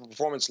 offensive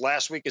performance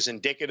last week is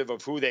indicative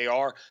of who they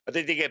are. I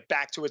think they get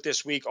back to it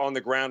this week on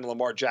the ground, and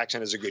Lamar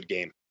Jackson is a good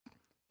game.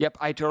 Yep,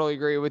 I totally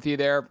agree with you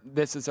there.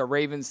 This is a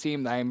Ravens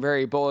team that I'm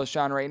very bullish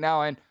on right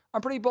now, and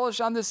I'm pretty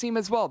bullish on this team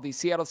as well. The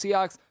Seattle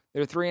Seahawks,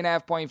 they're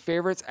 3.5-point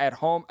favorites at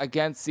home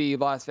against the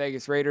Las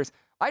Vegas Raiders.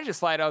 I just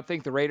flat out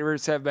think the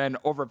Raiders have been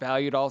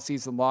overvalued all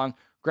season long.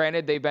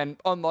 Granted, they've been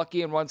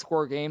unlucky in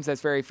one-score games.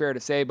 That's very fair to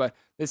say, but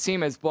this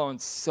team has blown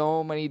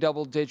so many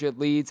double-digit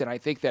leads, and I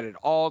think that it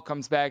all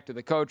comes back to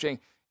the coaching.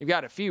 You've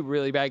got a few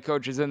really bad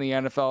coaches in the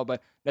NFL,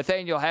 but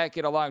Nathaniel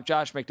Hackett along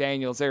Josh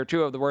McDaniels, they're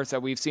 2 of the worst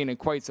that we've seen in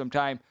quite some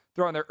time.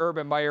 Throwing their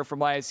Urban Meyer from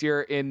last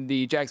year in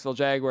the Jacksonville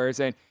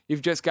Jaguars, and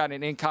you've just got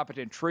an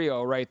incompetent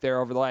trio right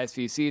there over the last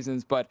few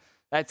seasons. But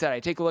that said, I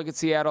take a look at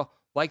Seattle,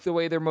 like the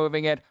way they're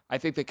moving it. I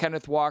think that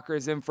Kenneth Walker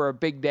is in for a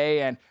big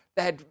day, and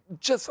that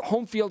just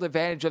home field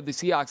advantage of the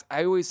Seahawks,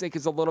 I always think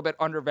is a little bit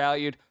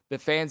undervalued. The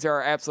fans there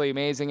are absolutely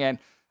amazing, and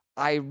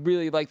I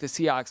really like the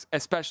Seahawks,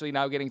 especially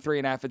now getting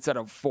 3.5 instead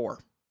of 4.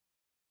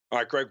 All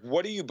right, Greg,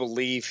 what do you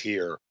believe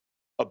here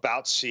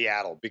about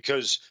Seattle?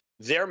 Because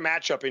their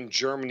matchup in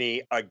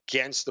Germany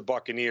against the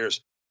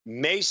Buccaneers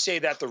may say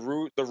that the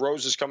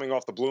rose is coming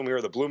off the bloom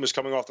here, the bloom is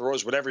coming off the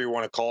rose, whatever you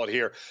want to call it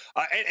here.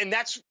 And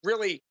that's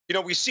really, you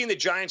know, we've seen the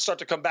Giants start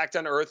to come back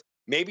down to earth.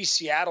 Maybe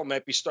Seattle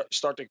might be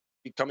start to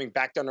be coming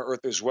back down to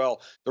earth as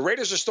well. The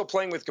Raiders are still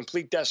playing with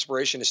complete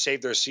desperation to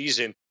save their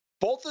season.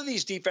 Both of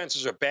these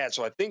defenses are bad,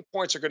 so I think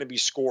points are going to be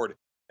scored.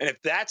 And if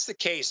that's the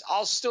case,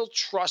 I'll still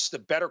trust the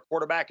better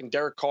quarterback in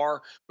Derek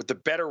Carr with the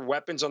better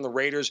weapons on the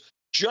Raiders,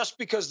 just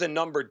because the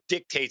number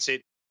dictates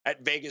it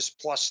at Vegas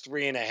plus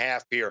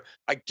 3.5 here.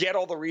 I get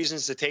all the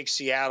reasons to take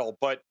Seattle,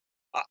 but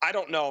I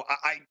don't know.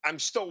 I'm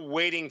still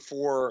waiting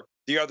for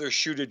the other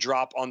shoe to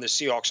drop on the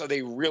Seahawks. Are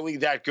they really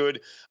that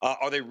good?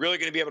 Are they really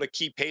going to be able to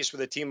keep pace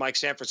with a team like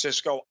San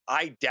Francisco?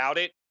 I doubt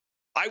it.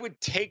 I would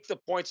take the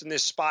points in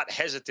this spot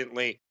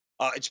hesitantly.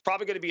 It's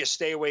probably going to be a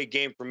stay-away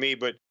game for me,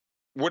 but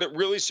would it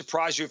really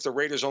surprise you if the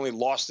Raiders only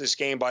lost this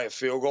game by a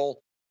field goal?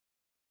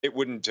 It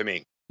wouldn't to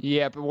me.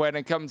 Yeah, but when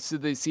it comes to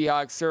the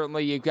Seahawks,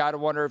 certainly you've got to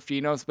wonder if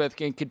Geno Smith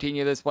can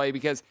continue this play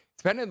because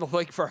he's been in the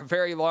league for a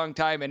very long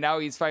time, and now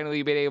he's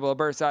finally been able to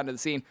burst onto the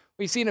scene.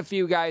 We've seen a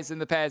few guys in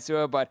the past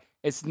do it, but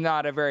it's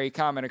not a very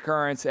common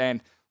occurrence,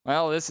 and,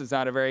 well, this is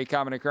not a very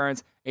common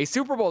occurrence. A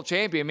Super Bowl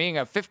champion being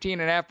a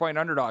 15.5-point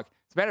underdog.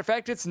 As a matter of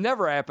fact, it's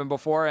never happened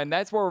before, and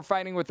that's what we're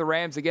finding with the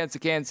Rams against the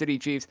Kansas City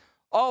Chiefs.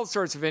 All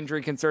sorts of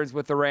injury concerns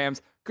with the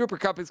Rams. Cooper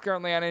Kupp is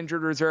currently on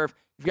injured reserve.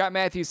 You've got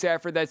Matthew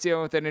Stafford that's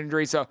dealing with an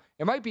injury. So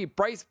it might be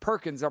Bryce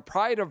Perkins, a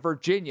pride of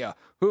Virginia,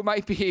 who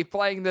might be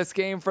playing this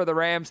game for the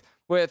Rams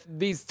with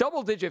these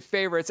double-digit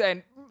favorites.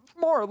 And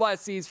more or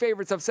less these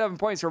favorites of 7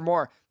 points or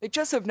more. They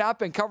just have not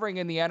been covering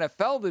in the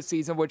NFL this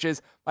season, which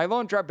is my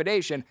lone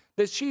trepidation.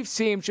 This Chiefs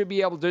team should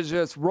be able to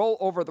just roll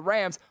over the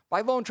Rams.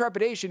 My lone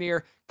trepidation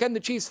here, can the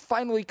Chiefs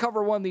finally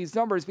cover one of these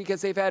numbers,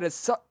 because they've had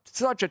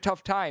such a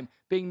tough time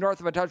being north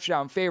of a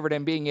touchdown favorite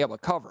and being able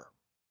to cover.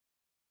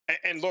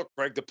 And look,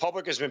 Greg, the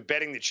public has been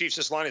betting the Chiefs.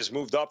 This line has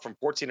moved up from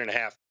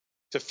 14.5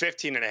 to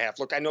 15.5.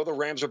 Look, I know the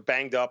Rams are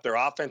banged up. Their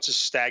offense is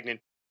stagnant.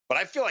 But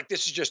I feel like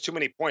this is just too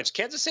many points.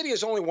 Kansas City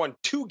has only won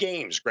 2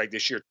 games, Greg,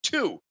 this year.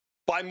 2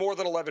 by more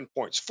than 11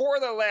 points. 4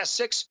 of their last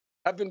 6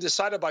 have been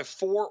decided by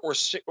 4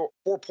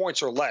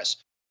 points or less.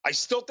 I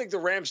still think the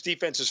Rams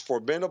defense is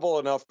formidable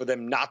enough for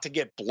them not to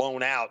get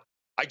blown out.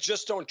 I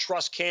just don't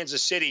trust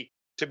Kansas City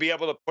to be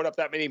able to put up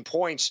that many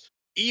points,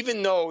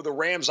 even though the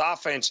Rams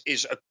offense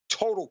is a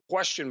total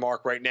question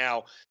mark right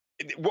now.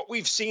 What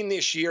we've seen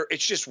this year,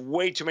 it's just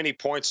way too many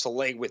points to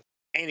lay with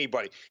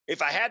anybody.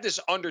 If I had this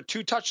under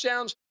 2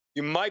 touchdowns,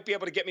 you might be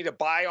able to get me to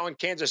buy on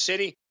Kansas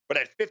City, but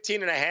at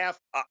 15.5,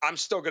 I'm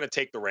still going to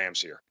take the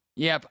Rams here.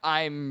 Yep,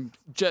 I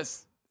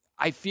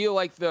feel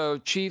like the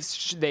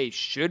Chiefs, they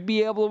should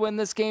be able to win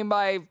this game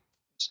by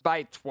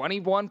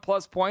 21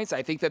 plus points.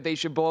 I think that they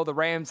should blow the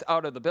Rams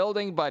out of the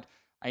building, but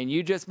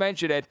you just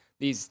mentioned it,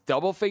 these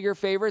double-figure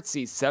favorites,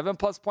 these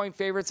 7+ point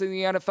favorites in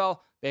the NFL,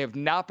 they have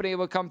not been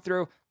able to come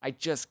through. I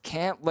just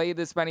can't lay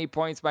this many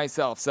points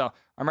myself. So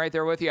I'm right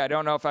there with you. I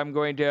don't know if I'm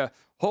going to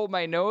hold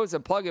my nose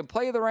and plug and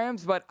play the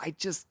Rams, but I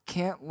just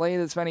can't lay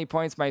this many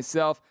points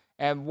myself.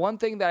 And one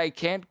thing that I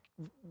can't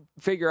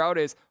figure out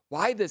is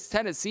why this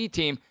Tennessee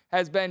team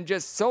has been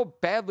just so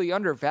badly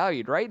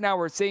undervalued. Right now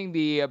we're seeing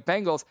the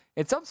Bengals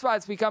in some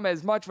spots become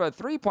as much of a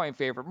 3-point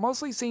favorite,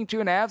 mostly seeing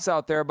 2.5s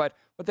out there, but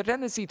with the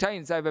Tennessee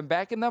Titans, I've been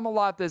backing them a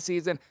lot this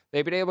season.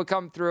 They've been able to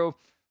come through.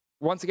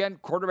 Once again,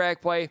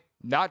 quarterback play,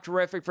 not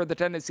terrific for the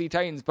Tennessee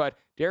Titans, but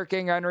Derrick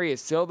King Henry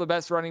is still the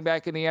best running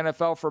back in the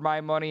NFL for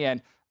my money,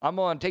 and I'm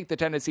going to take the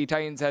Tennessee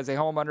Titans as a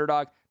home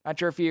underdog. Not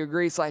sure if you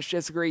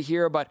agree/disagree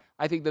here, but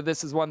I think that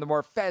this is one of the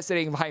more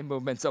fascinating line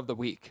movements of the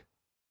week.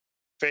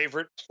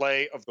 Favorite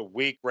play of the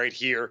week right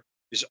here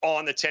is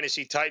on the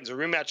Tennessee Titans, a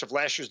rematch of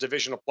last year's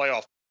divisional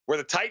playoff, where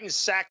the Titans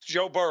sacked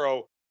Joe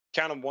Burrow,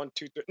 count them 1,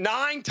 2, 3,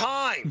 9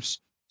 times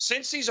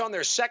since he's on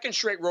their second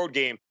straight road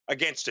game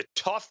against a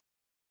tough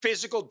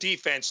physical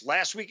defense.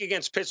 Last week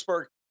against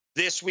Pittsburgh,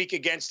 this week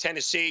against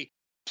Tennessee.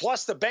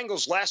 Plus, the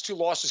Bengals' last 2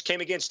 losses came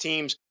against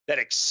teams that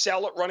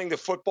excel at running the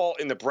football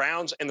in the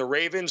Browns and the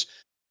Ravens.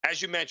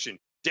 As you mentioned,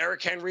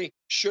 Derrick Henry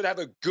should have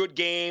a good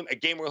game, a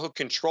game where he'll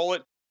control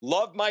it.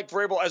 Love Mike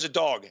Vrabel as a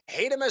dog.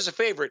 Hate him as a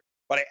favorite,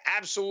 but I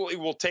absolutely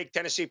will take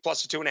Tennessee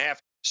plus the 2.5.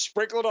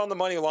 Sprinkle it on the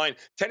money line.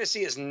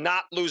 Tennessee is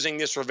not losing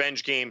this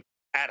revenge game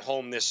at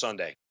home this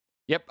Sunday.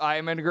 Yep, I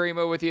am in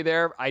agreement with you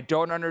there. I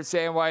don't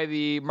understand why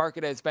the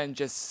market has been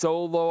just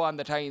so low on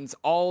the Titans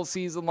all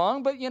season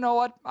long, but you know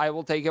what? I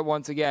will take it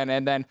once again.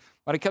 And then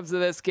when it comes to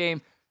this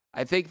game,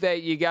 I think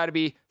that you got to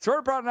be sort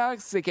of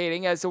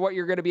prognosticating as to what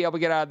you're going to be able to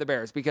get out of the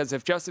Bears, because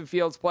if Justin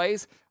Fields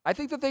plays, I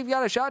think that they've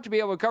got a shot to be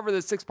able to cover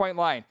this 6-point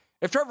line.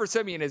 If Trevor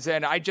Siemian is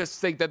in, I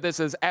just think that this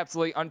is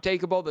absolutely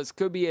untakeable. This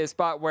could be a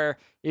spot where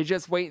you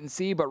just wait and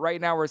see, but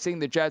right now we're seeing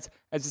the Jets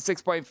as a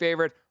 6-point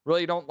favorite.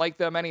 Really don't like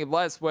them any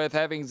less with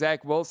having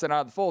Zach Wilson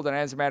out of the fold, and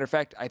as a matter of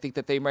fact, I think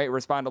that they might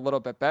respond a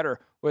little bit better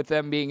with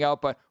them being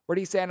out. But where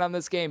do you stand on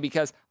this game?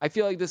 Because I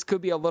feel like this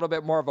could be a little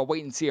bit more of a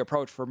wait-and-see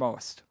approach for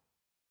most.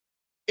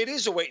 It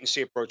is a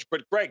wait-and-see approach,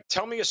 but Greg,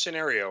 tell me a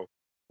scenario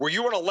where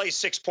you want to lay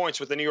 6 points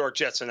with the New York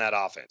Jets in that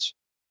offense.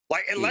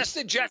 Like, unless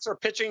the Jets are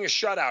pitching a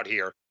shutout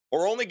here,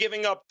 or only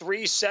giving up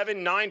 3,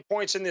 7, 9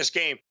 points in this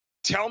game,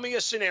 tell me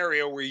a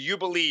scenario where you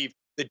believe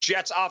the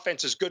Jets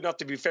offense is good enough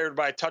to be favored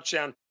by a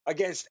touchdown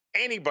against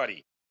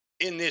anybody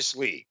in this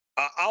league.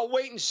 I'll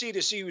wait and see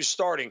to see who's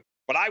starting,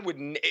 but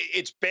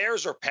it's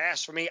Bears or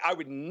pass for me. I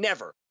would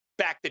never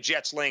back the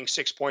Jets laying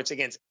 6 points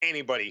against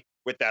anybody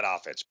with that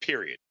offense,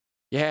 period.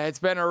 Yeah, it's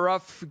been a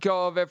rough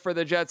go of it for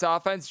the Jets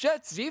offense.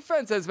 Jets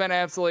defense has been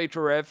absolutely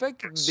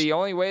terrific. The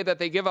only way that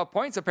they give up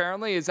points,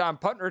 apparently, is on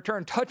punt and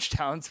return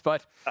touchdowns.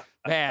 But,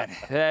 man,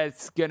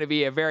 that's going to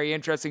be a very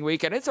interesting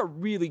week. And it's a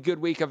really good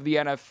week of the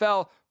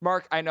NFL.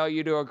 Mark, I know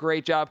you do a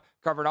great job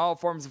covering all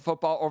forms of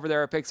football over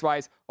there at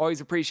PicksWise.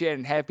 Always appreciate it,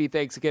 and happy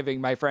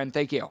Thanksgiving, my friend.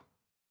 Thank you.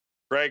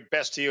 Greg,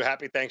 best to you.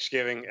 Happy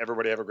Thanksgiving.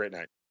 Everybody have a great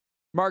night.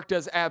 Mark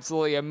does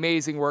absolutely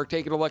amazing work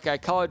taking a look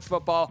at college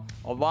football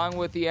along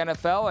with the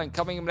NFL. And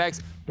coming up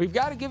next, we've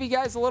got to give you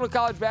guys a little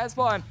college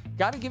basketball and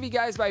got to give you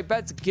guys my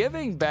Bets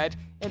Giving bet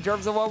in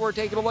terms of what we're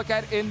taking a look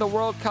at in the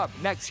World Cup.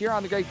 Next here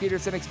on the Greg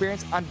Peterson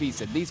Experience on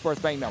VSiN, the Sports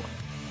Betting Network.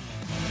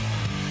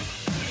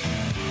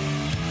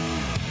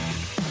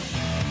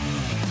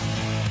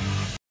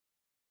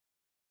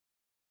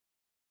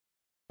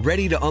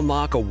 Ready to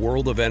unlock a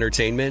world of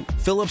entertainment?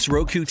 Philips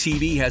Roku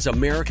TV has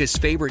America's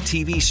favorite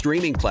TV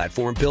streaming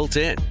platform built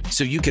in,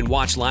 so you can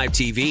watch live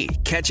TV,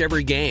 catch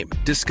every game,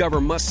 discover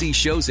must-see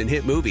shows and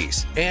hit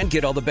movies, and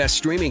get all the best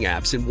streaming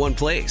apps in one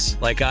place,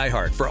 like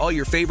iHeart for all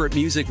your favorite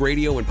music,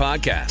 radio, and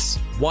podcasts.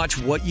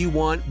 Watch what you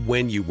want,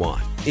 when you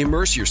want.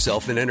 Immerse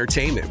yourself in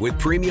entertainment with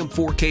premium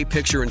 4K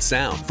picture and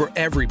sound for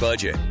every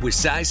budget, with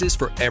sizes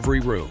for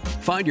every room.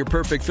 Find your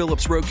perfect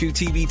Philips Roku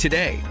TV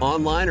today,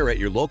 online or at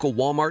your local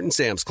Walmart and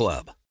Sam's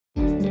Club.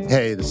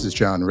 Hey, this is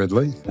John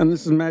Ridley. And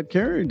this is Matt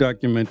Carey,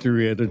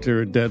 documentary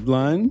editor at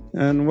Deadline.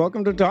 And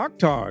welcome to Doc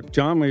Talk.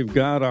 John, we've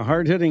got a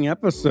hard-hitting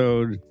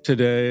episode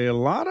today. A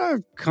lot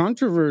of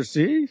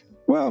controversy.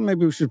 Well,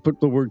 maybe we should put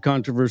the word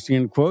controversy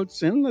in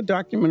quotes in the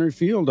documentary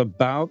field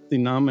about the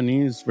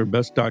nominees for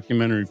Best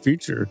Documentary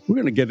Feature. We're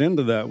going to get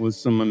into that with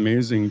some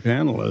amazing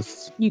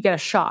panelists. You get a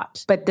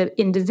shot, but the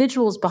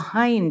individuals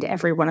behind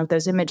every one of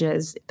those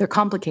images, they're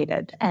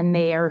complicated and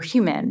they are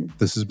human.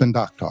 This has been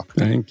Doc Talk.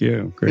 Thank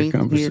you. Great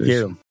conversation. Thank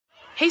you.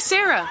 Hey,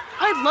 Sarah,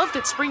 I love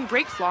that spring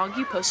break vlog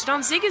you posted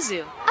on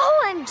Zigazoo.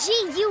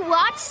 OMG, you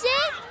watched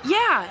it?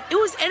 Yeah, it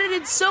was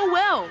edited so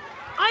well.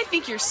 I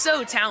think you're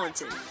so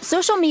talented.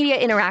 Social media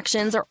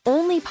interactions are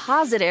only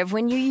positive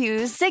when you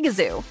use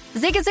Zigazoo.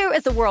 Zigazoo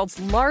is the world's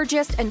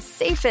largest and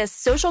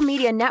safest social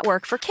media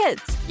network for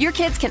kids. Your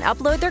kids can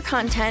upload their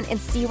content and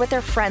see what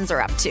their friends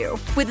are up to.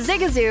 With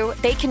Zigazoo,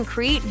 they can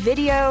create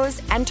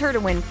videos, enter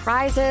to win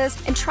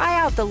prizes, and try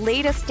out the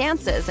latest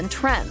dances and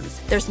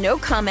trends. There's no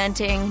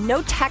commenting,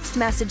 no text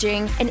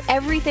messaging, and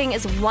everything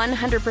is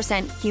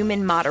 100%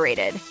 human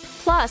moderated.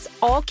 Plus,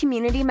 all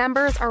community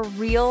members are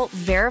real,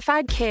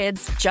 verified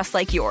kids just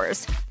like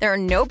yours. There are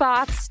no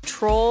bots,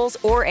 trolls,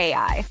 or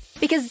AI.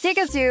 Because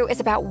Zigazoo is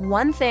about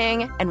one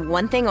thing and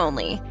one thing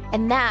only,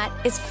 and that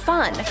is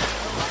fun.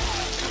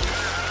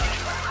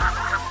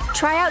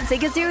 Try out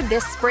Zigazoo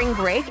this spring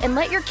break and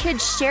let your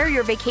kids share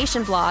your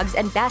vacation vlogs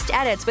and best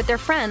edits with their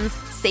friends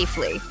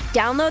safely.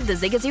 Download the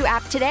Zigazoo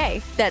app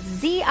today. That's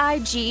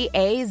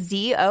Zigazoo.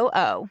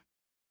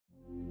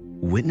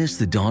 Witness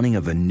the dawning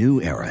of a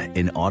new era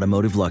in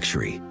automotive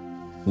luxury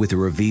with a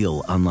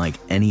reveal unlike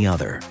any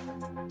other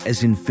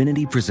as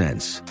Infiniti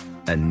presents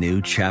a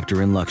new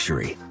chapter in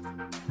luxury,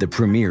 the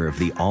premiere of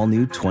the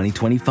all-new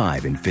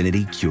 2025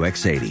 Infiniti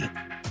QX80.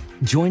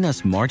 Join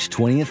us March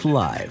 20th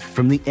live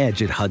from the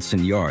Edge at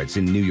Hudson Yards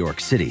in New York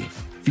City,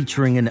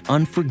 featuring an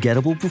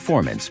unforgettable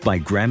performance by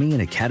Grammy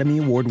and Academy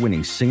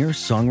Award-winning singer,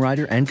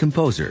 songwriter, and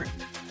composer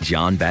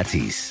Jon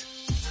Batiste.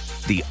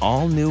 The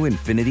all-new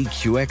Infiniti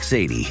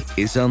QX80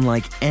 is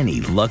unlike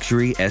any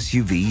luxury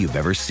SUV you've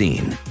ever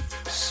seen.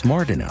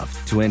 Smart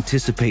enough to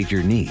anticipate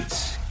your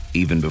needs,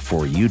 even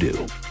before you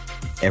do.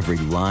 Every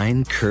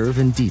line, curve,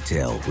 and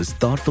detail was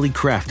thoughtfully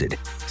crafted,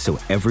 so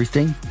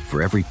everything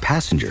for every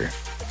passenger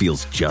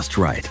feels just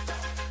right.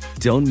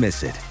 Don't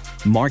miss it.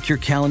 Mark your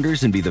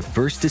calendars and be the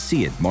first to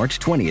see it March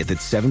 20th at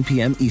 7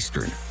 p.m.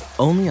 Eastern,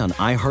 only on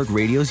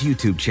iHeartRadio's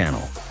YouTube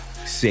channel.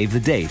 Save the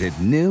date at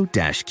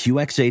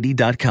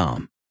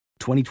new-QX80.com.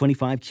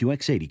 2025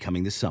 QX80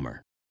 coming this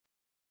summer.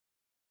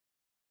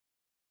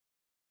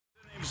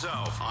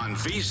 Himself on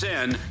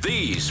VSiN,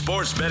 the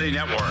Sports Betting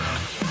Network.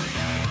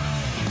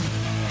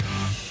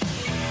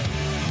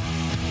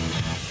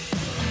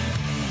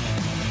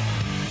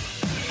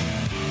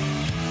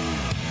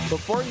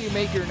 Before you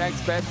make your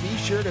next bet, be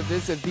sure to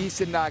visit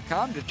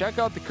VSiN.com to check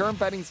out the current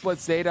betting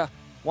splits data.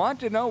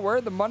 Want to know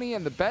where the money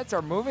and the bets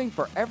are moving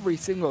for every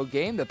single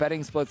game? The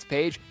betting splits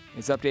page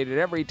is updated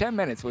every 10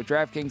 minutes with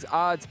DraftKings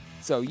odds,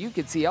 so you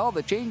can see all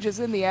the changes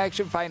in the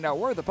action, find out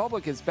where the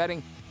public is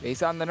betting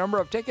based on the number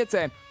of tickets,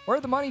 and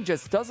where the money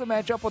just doesn't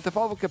match up with the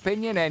public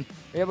opinion, and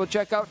be able to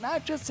check out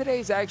not just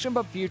today's action,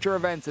 but future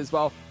events as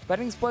well.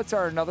 Betting splits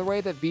are another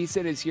way that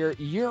VSiN is here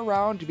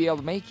year-round to be able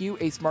to make you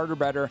a smarter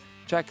bettor.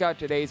 Check out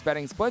today's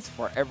betting splits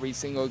for every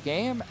single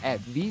game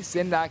at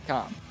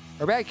VSiN.com.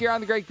 We're back here on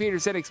the Greg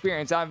Peterson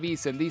Experience on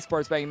VSiN, the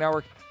Sports Betting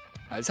Network.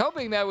 I was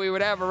hoping that we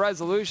would have a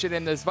resolution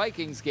in this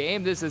Vikings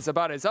game. This is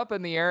about as up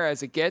in the air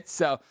as it gets,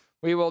 so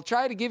we will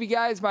try to give you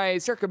guys my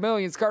Circa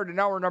Millions card in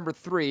hour number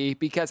 3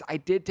 because I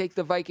did take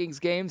the Vikings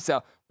game,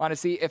 so want to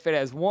see if it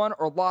has won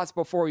or lost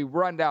before we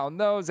run down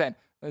those. And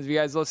those of you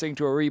guys listening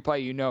to a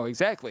replay, you know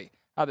exactly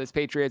how this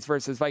Patriots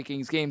versus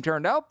Vikings game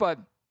turned out. But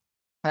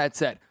that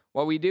said,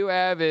 what we do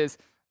have is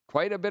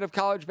quite a bit of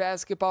college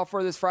basketball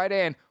for this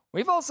Friday, and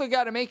we've also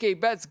got to make a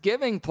bets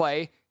giving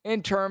play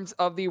in terms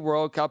of the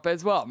World Cup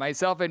as well.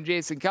 Myself and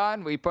Jason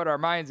Kahn, we put our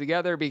minds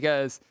together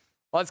because,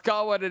 let's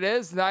call it what it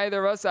is,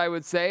 neither of us, I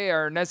would say,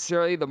 are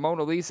necessarily the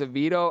Mona Lisa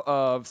Vito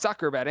of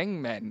soccer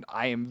betting, and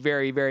I am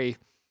very, very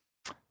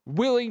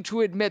willing to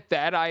admit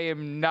that. I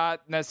am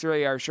not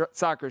necessarily our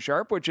soccer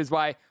sharp, which is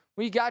why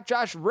we got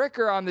Josh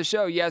Ricker on the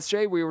show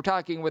yesterday. We were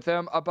talking with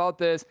him about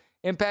this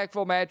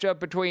impactful matchup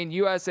between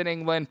U.S. and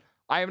England.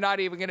 I am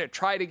not even going to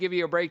try to give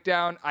you a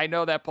breakdown. I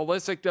know that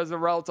Pulisic does a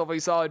relatively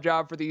solid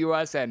job for the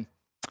U.S., and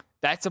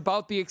that's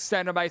about the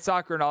extent of my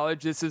soccer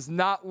knowledge. This is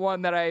not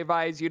one that I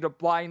advise you to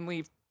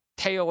blindly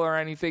tail or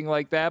anything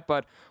like that,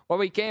 but what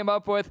we came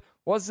up with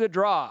was the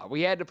draw.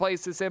 We had to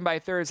place this in by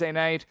Thursday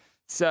night,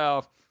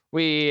 so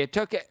we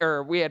took it,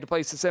 or we had to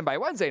place this in by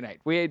Wednesday night.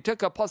 We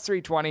took a plus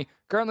 320,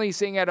 currently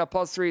seeing at a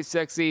plus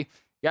 360.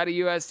 Got a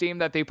U.S. team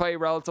that they play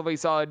relatively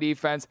solid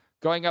defense,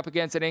 going up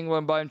against an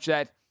England bunch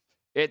that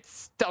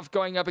it's tough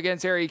going up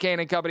against Harry Kane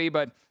and company,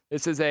 but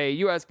This is a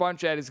U.S.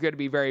 bunch that is going to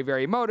be very,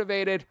 very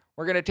motivated.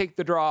 We're going to take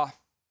the draw.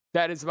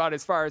 That is about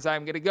as far as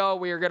I'm going to go.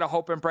 We are going to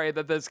hope and pray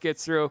that this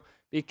gets through,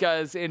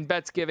 because in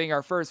bets giving,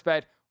 our first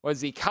bet was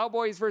the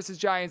Cowboys versus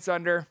Giants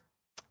under.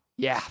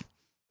 Yeah,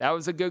 that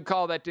was a good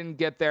call that didn't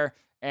get there.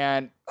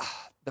 And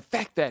the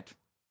fact that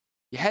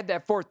you had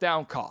that fourth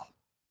down call,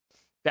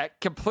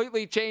 that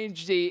completely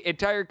changed the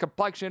entire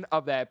complexion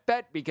of that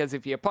bet, because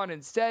if you punt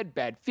instead,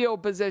 bad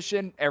field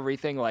position,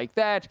 everything like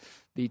that.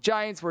 The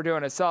Giants were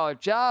doing a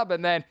solid job,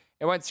 and then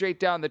it went straight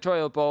down the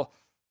toilet bowl.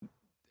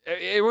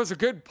 It was a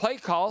good play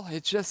call.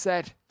 It's just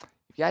that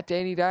you got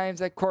Danny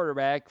Dimes at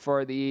quarterback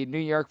for the New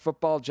York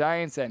Football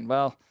Giants, and,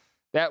 well,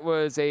 that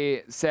was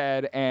a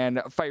sad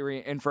and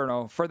fiery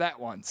inferno for that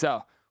one.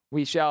 So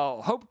we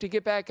shall hope to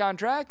get back on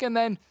track and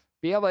then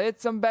be able to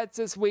hit some bets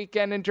this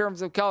weekend in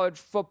terms of college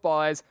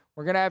football, as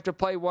we're going to have to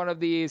play one of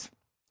these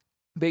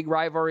big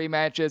rivalry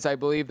matches. I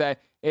believe that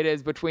it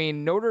is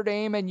between Notre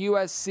Dame and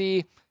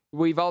USC.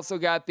 We've also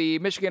got the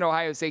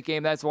Michigan-Ohio State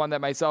game. That's one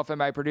that myself and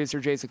my producer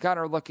Jason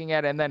Connor are looking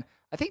at. And then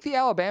I think the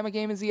Alabama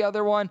game is the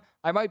other one.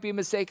 I might be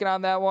mistaken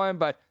on that one,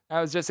 but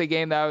that was just a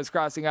game that I was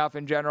crossing off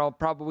in general.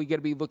 Probably going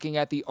to be looking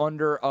at the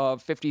under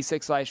of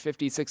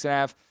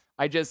 56/56.5.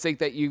 I just think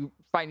that you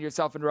find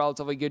yourself in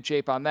relatively good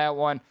shape on that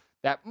one.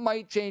 That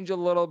might change a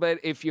little bit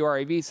if you are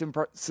a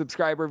VSiN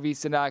subscriber,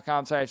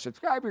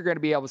 VSiN.com/subscribe. You're going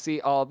to be able to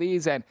see all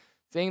these. And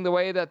seeing the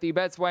way that the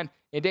bets went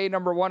in day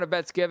number 1 of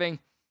Bets Giving,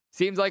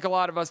 seems like a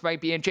lot of us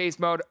might be in chase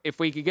mode. If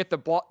we could get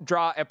the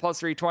draw at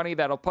plus 320,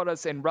 that'll put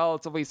us in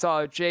relatively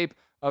solid shape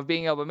of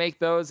being able to make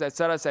those. That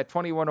set us at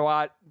 20 to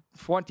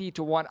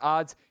 1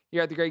 odds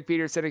here at the Greg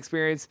Peterson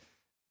Experience.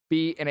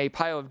 Be in a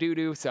pile of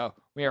doo-doo. So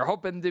we are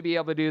hoping to be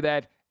able to do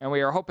that, and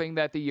we are hoping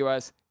that the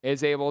U.S.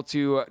 is able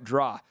to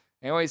draw.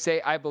 I always say,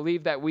 I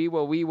believe that we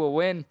will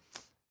win.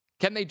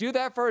 Can they do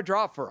that for a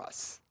draw for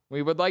us?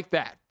 We would like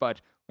that.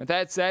 But with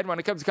that said, when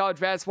it comes to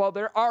college basketball,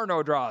 there are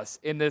no draws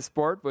in this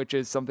sport, which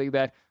is something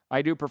that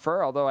I do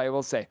prefer. Although I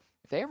will say,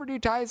 if they ever do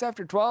ties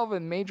after 12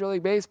 in Major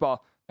League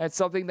Baseball, that's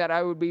something that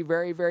I would be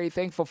very, very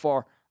thankful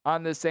for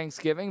on this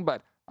Thanksgiving.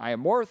 But I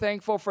am more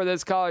thankful for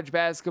this college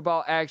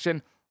basketball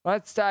action.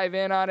 Let's dive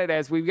in on it,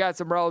 as we've got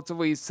some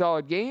relatively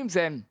solid games.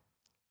 And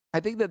I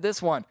think that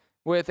this one,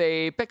 with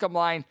a pick'em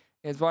line,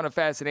 is one of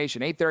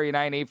fascination.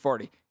 839,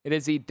 840. It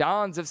is the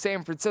Dons of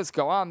San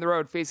Francisco on the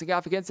road facing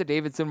off against the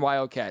Davidson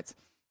Wildcats.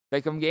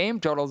 Pick'em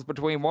game totals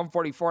between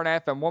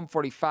 144.5 and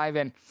 145.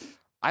 And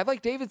I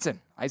like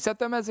Davidson. I set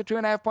them as a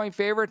 2.5-point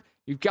favorite.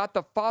 You've got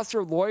the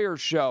Foster Lawyer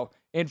show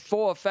in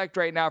full effect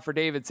right now for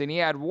Davidson. He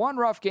had one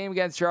rough game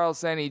against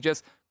Charleston. He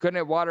just couldn't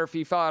hit water if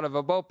he fell out of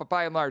a boat. But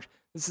by and large,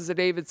 this is a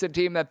Davidson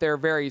team that they're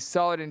very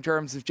solid in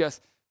terms of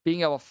just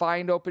being able to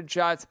find open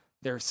shots.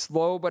 They're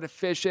slow but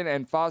efficient.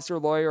 And Foster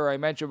Lawyer, I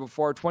mentioned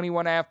before,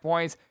 21.5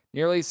 points,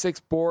 nearly 6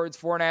 boards,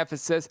 4.5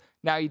 assists.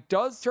 Now, he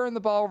does turn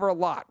the ball over a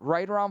lot,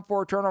 right around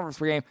 4 turnovers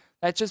per game.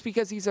 That's just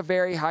because he's a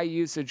very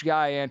high-usage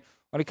guy. And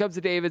when it comes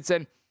to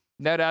Davidson,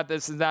 no doubt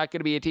this is not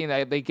going to be a team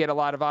that they get a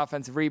lot of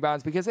offensive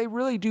rebounds, because they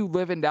really do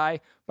live and die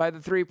by the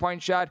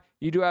three-point shot.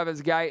 You do have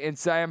his guy in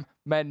Sam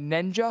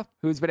Menenja,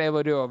 who's been able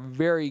to do a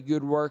very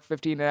good work,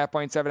 15.5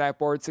 points, 7.5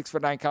 boards,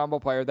 6'9" combo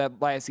player that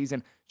last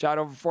season shot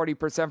over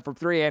 40% from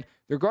 3. And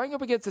they're going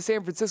up against the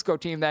San Francisco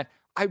team that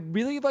I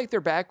really like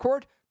their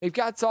backcourt. They've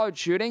got solid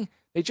shooting.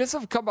 They just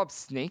have come up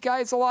snake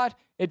eyes a lot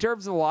in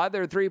terms of a lot of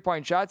their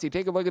three-point shots. You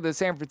take a look at the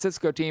San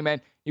Francisco team, and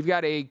you've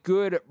got a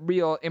good,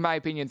 real, in my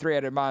opinion,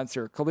 three-headed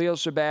monster. Khalil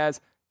Shabazz,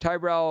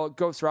 Tyrell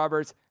Ghost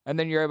Roberts, and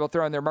then you're able to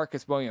throw in there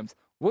Marcus Williams.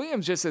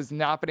 Williams just has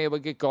not been able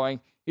to get going.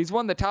 He's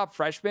one of the top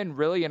freshmen,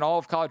 really, in all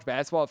of college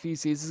basketball a few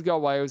seasons ago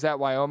while he was at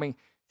Wyoming.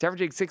 He's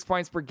averaging 6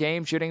 points per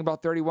game, shooting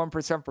about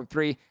 31% from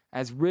 3,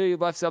 has really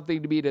left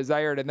something to be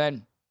desired. And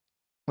then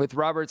with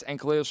Roberts and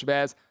Khalil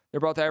Shabazz, they're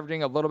both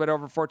averaging a little bit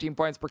over 14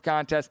 points per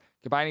contest,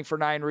 combining for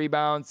 9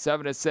 rebounds,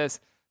 7 assists.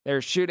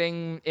 They're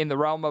shooting in the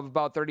realm of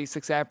about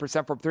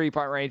 36.5% from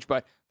three-point range.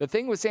 But the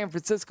thing with San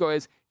Francisco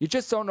is you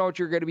just don't know what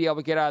you're going to be able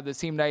to get out of this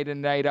team night in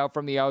and night out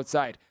from the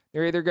outside.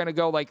 They're either going to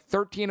go like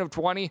 13 of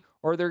 20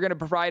 or they're going to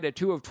provide a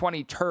 2 of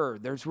 20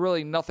 turd. There's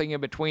really nothing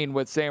in between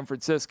with San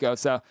Francisco.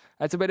 So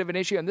that's a bit of an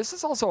issue. And this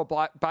is also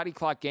a body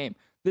clock game.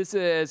 This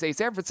is a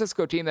San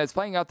Francisco team that's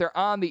playing out there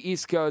on the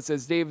East Coast,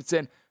 as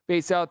Davidson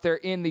based out there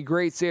in the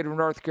great state of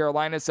North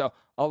Carolina. So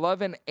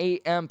 11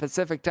 a.m.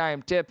 Pacific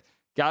time tip.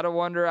 Got to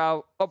wonder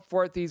how up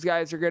for it these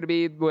guys are going to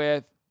be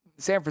with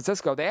San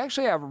Francisco. They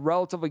actually have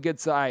relatively good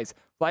size.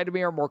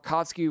 Vladimir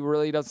Morkovsky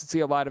really doesn't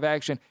see a lot of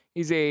action.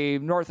 He's a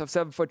north of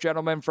 7-foot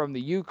gentleman from the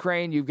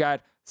Ukraine. You've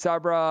got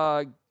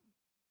Sabra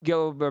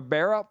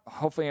Gilbera.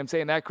 Hopefully I'm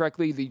saying that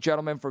correctly. The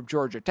gentleman from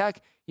Georgia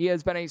Tech. He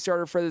has been a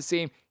starter for this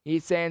team.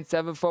 He's saying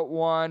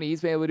 7'1". He's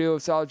been able to do a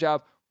solid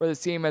job for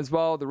this team as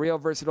well. The real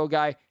versatile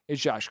guy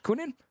is Josh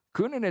Kunin.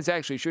 Kunin is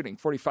actually shooting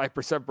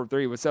 45% from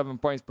 3 with 7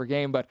 points per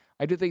game, but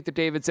I do think that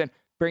Davidson,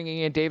 bringing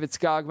in David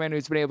Skogman,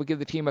 who's been able to give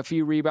the team a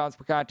few rebounds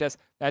per contest,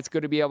 that's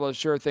going to be able to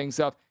shore things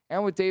up.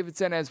 And with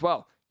Davidson as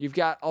well, you've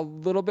got a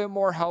little bit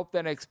more help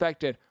than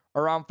expected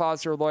around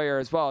Foster Loyer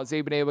as well, as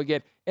they've been able to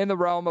get in the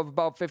realm of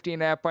about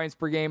 15.5 points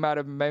per game out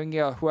of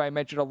Menga, who I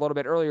mentioned a little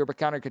bit earlier, but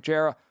Connor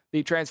Kachera,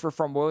 the transfer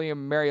from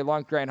William Mary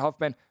Lundgren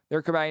Huffman,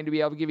 they're combining to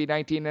be able to give you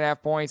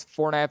 19.5 points,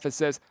 4.5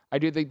 assists. I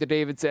do think the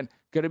Davidson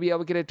going to be able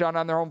to get it done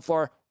on their home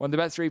floor. One of the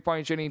best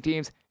three-point shooting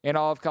teams in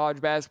all of college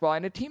basketball,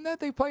 and a team that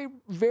they play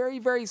very,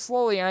 very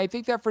slowly. And I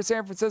think that for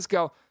San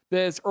Francisco,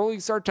 this early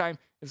start time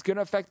is going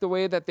to affect the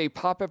way that they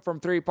pop it from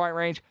three-point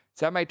range.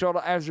 Set my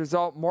total as a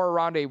result more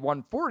around a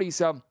 140.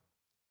 So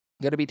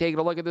going to be taking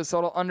a look at this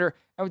total under,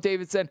 and with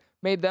Davidson,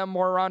 made them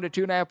more around a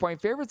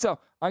 2.5-point favorite. So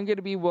I'm going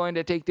to be willing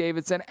to take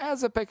Davidson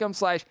as a pick'em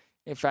slash.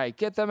 If I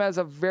get them as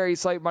a very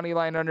slight money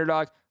line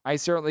underdog, I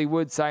certainly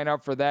would sign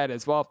up for that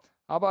as well.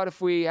 How about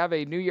if we have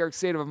a New York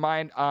state of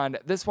mind on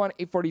this one,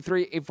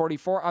 843,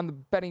 844 on the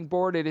betting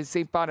board. It is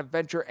St.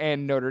 Bonaventure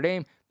and Notre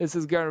Dame. This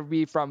is going to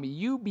be from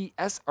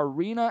UBS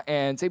Arena,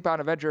 and St.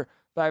 Bonaventure,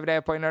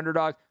 5.5-point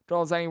underdog.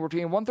 Total is anywhere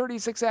between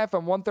 136.5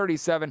 and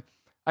 137.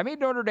 I made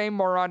Notre Dame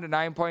more around a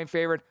 9-point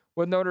favorite.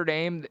 With Notre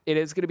Dame, it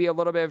is going to be a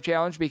little bit of a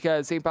challenge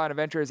because St.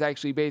 Bonaventure is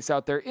actually based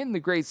out there in the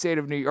great state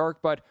of New York.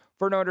 But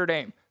for Notre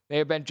Dame, they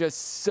have been just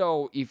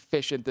so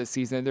efficient this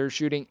season. They're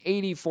shooting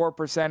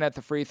 84% at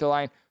the free throw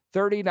line,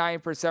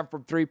 39%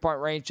 from three-point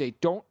range. They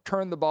don't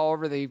turn the ball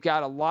over. They've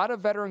got a lot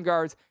of veteran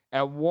guards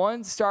and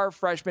one star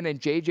freshman in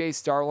J.J.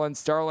 Starlin.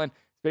 Starlin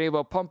has been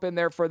able to pump in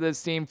there for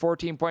this team,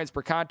 14 points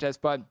per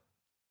contest, but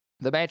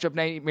the matchup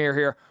nightmare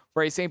here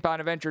for a St.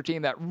 Bonaventure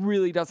team that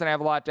really doesn't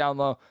have a lot down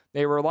low.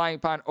 They were relying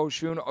upon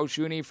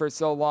Oshuni for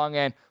so long,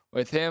 and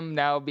with him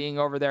now being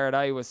over there at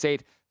Iowa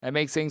State, that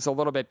makes things a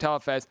little bit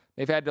tough, as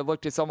they've had to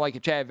look to someone like a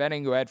Chad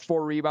Venning, who had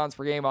 4 rebounds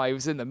per game while he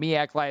was in the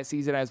MEAC last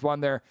season as one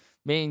of their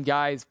main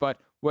guys. But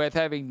with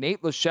having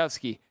Nate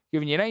Laszewski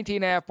giving you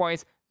 19.5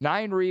 points,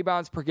 9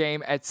 rebounds per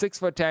game at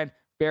 6'10",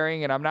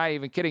 bearing, and I'm not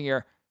even kidding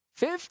here,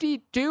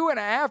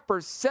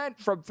 52.5%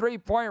 from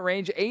three-point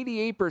range,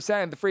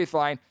 88% of the free throw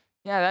line.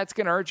 Yeah, that's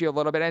going to hurt you a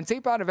little bit. And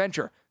St.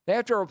 Bonaventure, they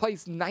have to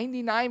replace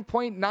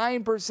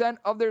 99.9%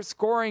 of their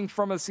scoring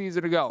from a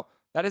season ago.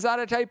 That is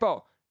not a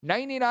typo.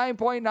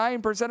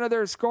 99.9% of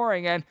their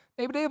scoring, and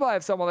they've been able to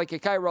have someone like a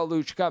Cairo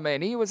Luch come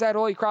in. He was at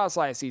Holy Cross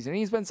last season.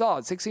 He's been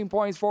solid. 16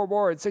 points, 4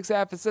 boards,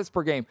 6.5 assists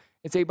per game.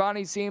 It's a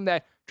Bonnie's team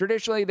that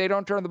traditionally they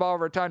don't turn the ball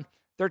over a ton.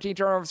 13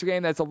 turnovers per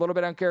game. That's a little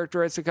bit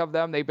uncharacteristic of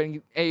them. They've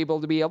been able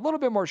to be a little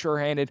bit more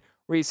sure-handed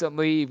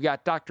recently. You've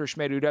got Dr.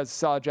 Schmidt, who does a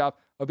solid job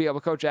of being able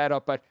to coach that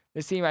up, but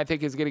this team, I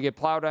think, is going to get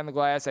plowed on the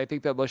glass. I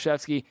think that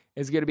Laszewski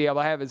is going to be able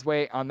to have his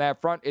way on that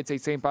front. It's a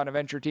St.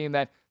 Bonaventure team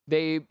that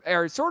they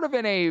are sort of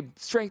in a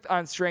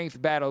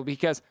strength-on-strength battle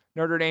because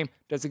Notre Dame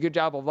does a good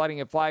job of letting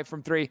it fly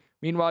from 3.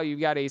 Meanwhile,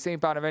 you've got a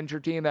St. Bonaventure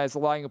team that is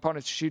allowing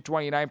opponents to shoot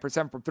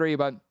 29% from 3,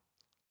 but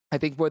I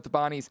think with the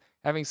Bonnies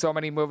having so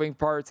many moving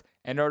parts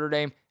and Notre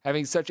Dame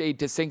having such a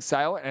distinct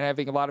style and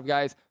having a lot of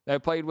guys that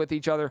have played with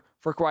each other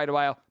for quite a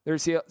while, their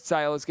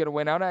style is going to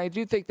win out. And I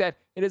do think that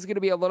it is going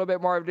to be a little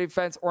bit more of a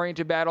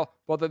defense-oriented battle.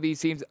 Both of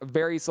these teams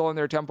very slow in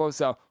their tempo.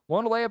 So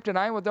one to lay up to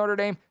 9 with Notre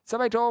Dame.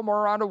 Semi-total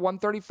more around a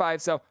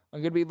 135. So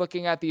I'm going to be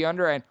looking at the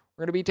under, and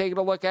we're going to be taking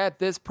a look at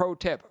this pro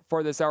tip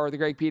for this hour of the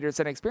Greg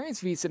Peterson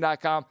Experience,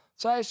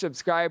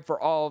 VSiN.com/subscribe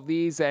for all of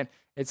these. And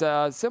it's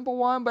a simple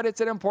one, but it's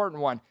an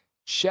important one.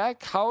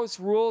 Check house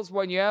rules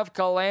when you have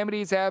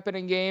calamities happen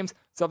in games,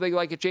 something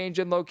like a change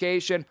in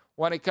location.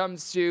 When it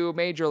comes to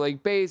Major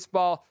League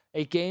Baseball,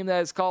 a game that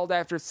is called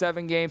after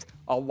 7 games,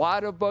 a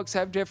lot of books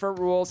have different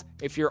rules.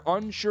 If you're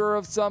unsure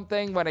of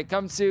something, when it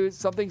comes to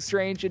something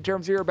strange in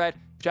terms of your bet,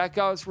 check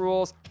house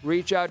rules,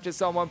 reach out to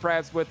someone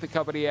perhaps with the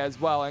company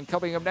as well. And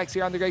coming up next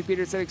year on the Greg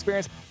Peterson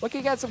Experience,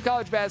 looking at some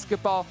college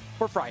basketball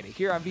for Friday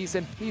here on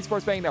VSiN, the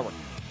Sports Betting Network.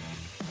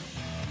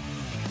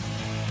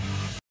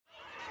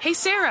 Hey,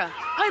 Sarah,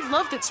 I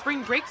love that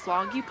spring break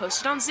vlog you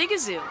posted on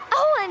Zigazoo.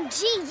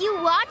 OMG, you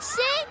watched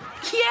it?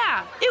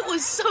 Yeah, it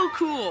was so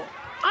cool.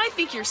 I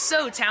think you're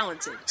so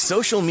talented.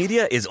 Social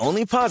media is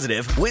only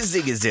positive with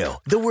Zigazoo,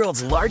 the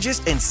world's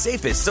largest and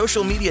safest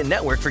social media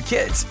network for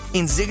kids.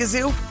 In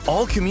Zigazoo,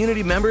 all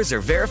community members are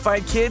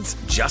verified kids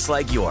just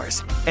like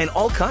yours, and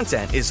all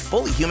content is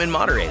fully human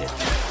moderated.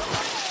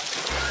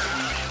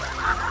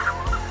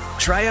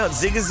 Try out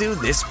Zigazoo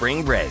this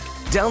spring break.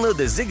 Download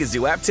the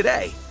Zigazoo app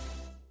today.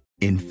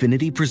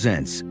 Infiniti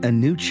presents a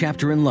new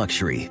chapter in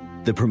luxury,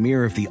 the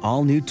premiere of the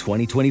all-new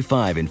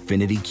 2025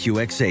 Infiniti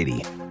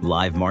QX80,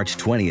 live March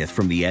 20th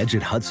from the Edge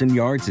at Hudson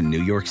Yards in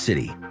New York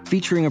City,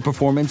 featuring a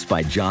performance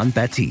by John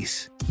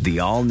Batiste. The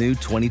all-new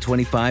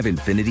 2025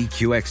 Infiniti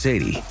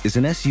QX80 is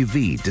an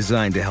SUV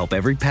designed to help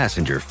every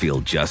passenger feel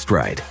just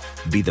right.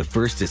 Be the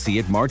first to see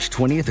it March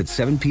 20th at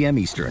 7 p.m.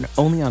 Eastern,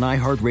 only on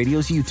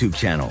iHeartRadio's YouTube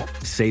channel.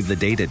 Save the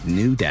date at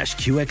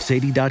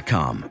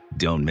new-QX80.com.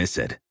 Don't miss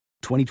it.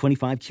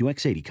 2025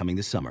 QX80 coming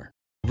this summer.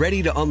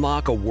 Ready to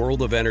unlock a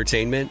world of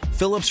entertainment?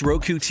 Philips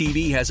Roku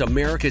TV has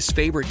America's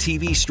favorite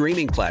TV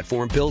streaming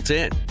platform built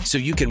in, so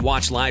you can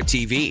watch live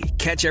TV,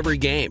 catch every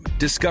game,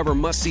 discover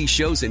must-see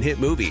shows and hit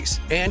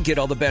movies, and get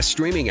all the best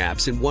streaming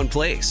apps in one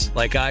place,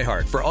 like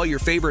iHeart for all your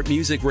favorite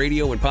music,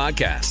 radio, and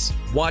podcasts.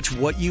 Watch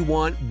what you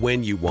want,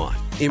 when you want.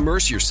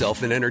 Immerse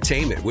yourself in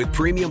entertainment with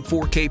premium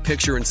 4K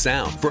picture and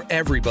sound for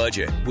every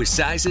budget, with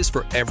sizes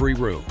for every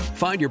room.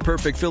 Find your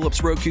perfect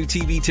Philips Roku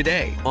TV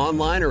today,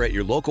 online or at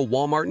your local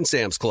Walmart and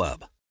Sam's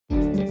Club.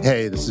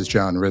 Hey, this is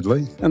John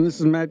Ridley. And this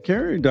is Matt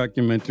Carey,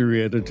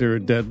 documentary editor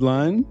at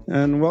Deadline.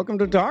 And welcome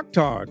to Talk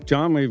Talk.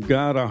 John, we've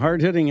got a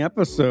hard-hitting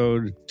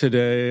episode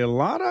today. A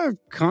lot of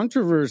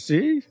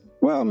controversy.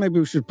 Well, maybe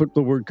we should put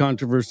the word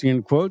controversy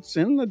in quotes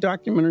in the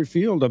documentary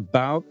field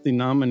about the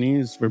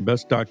nominees for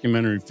Best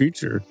Documentary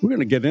Feature. We're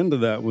going to get into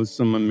that with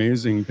some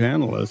amazing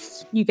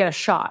panelists. You get a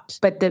shot,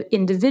 but the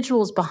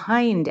individuals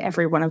behind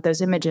every one of those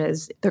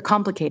images, they're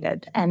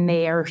complicated and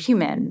they are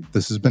human.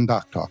 This has been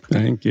Doc Talk.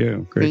 Thank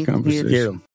you. Great conversation. You.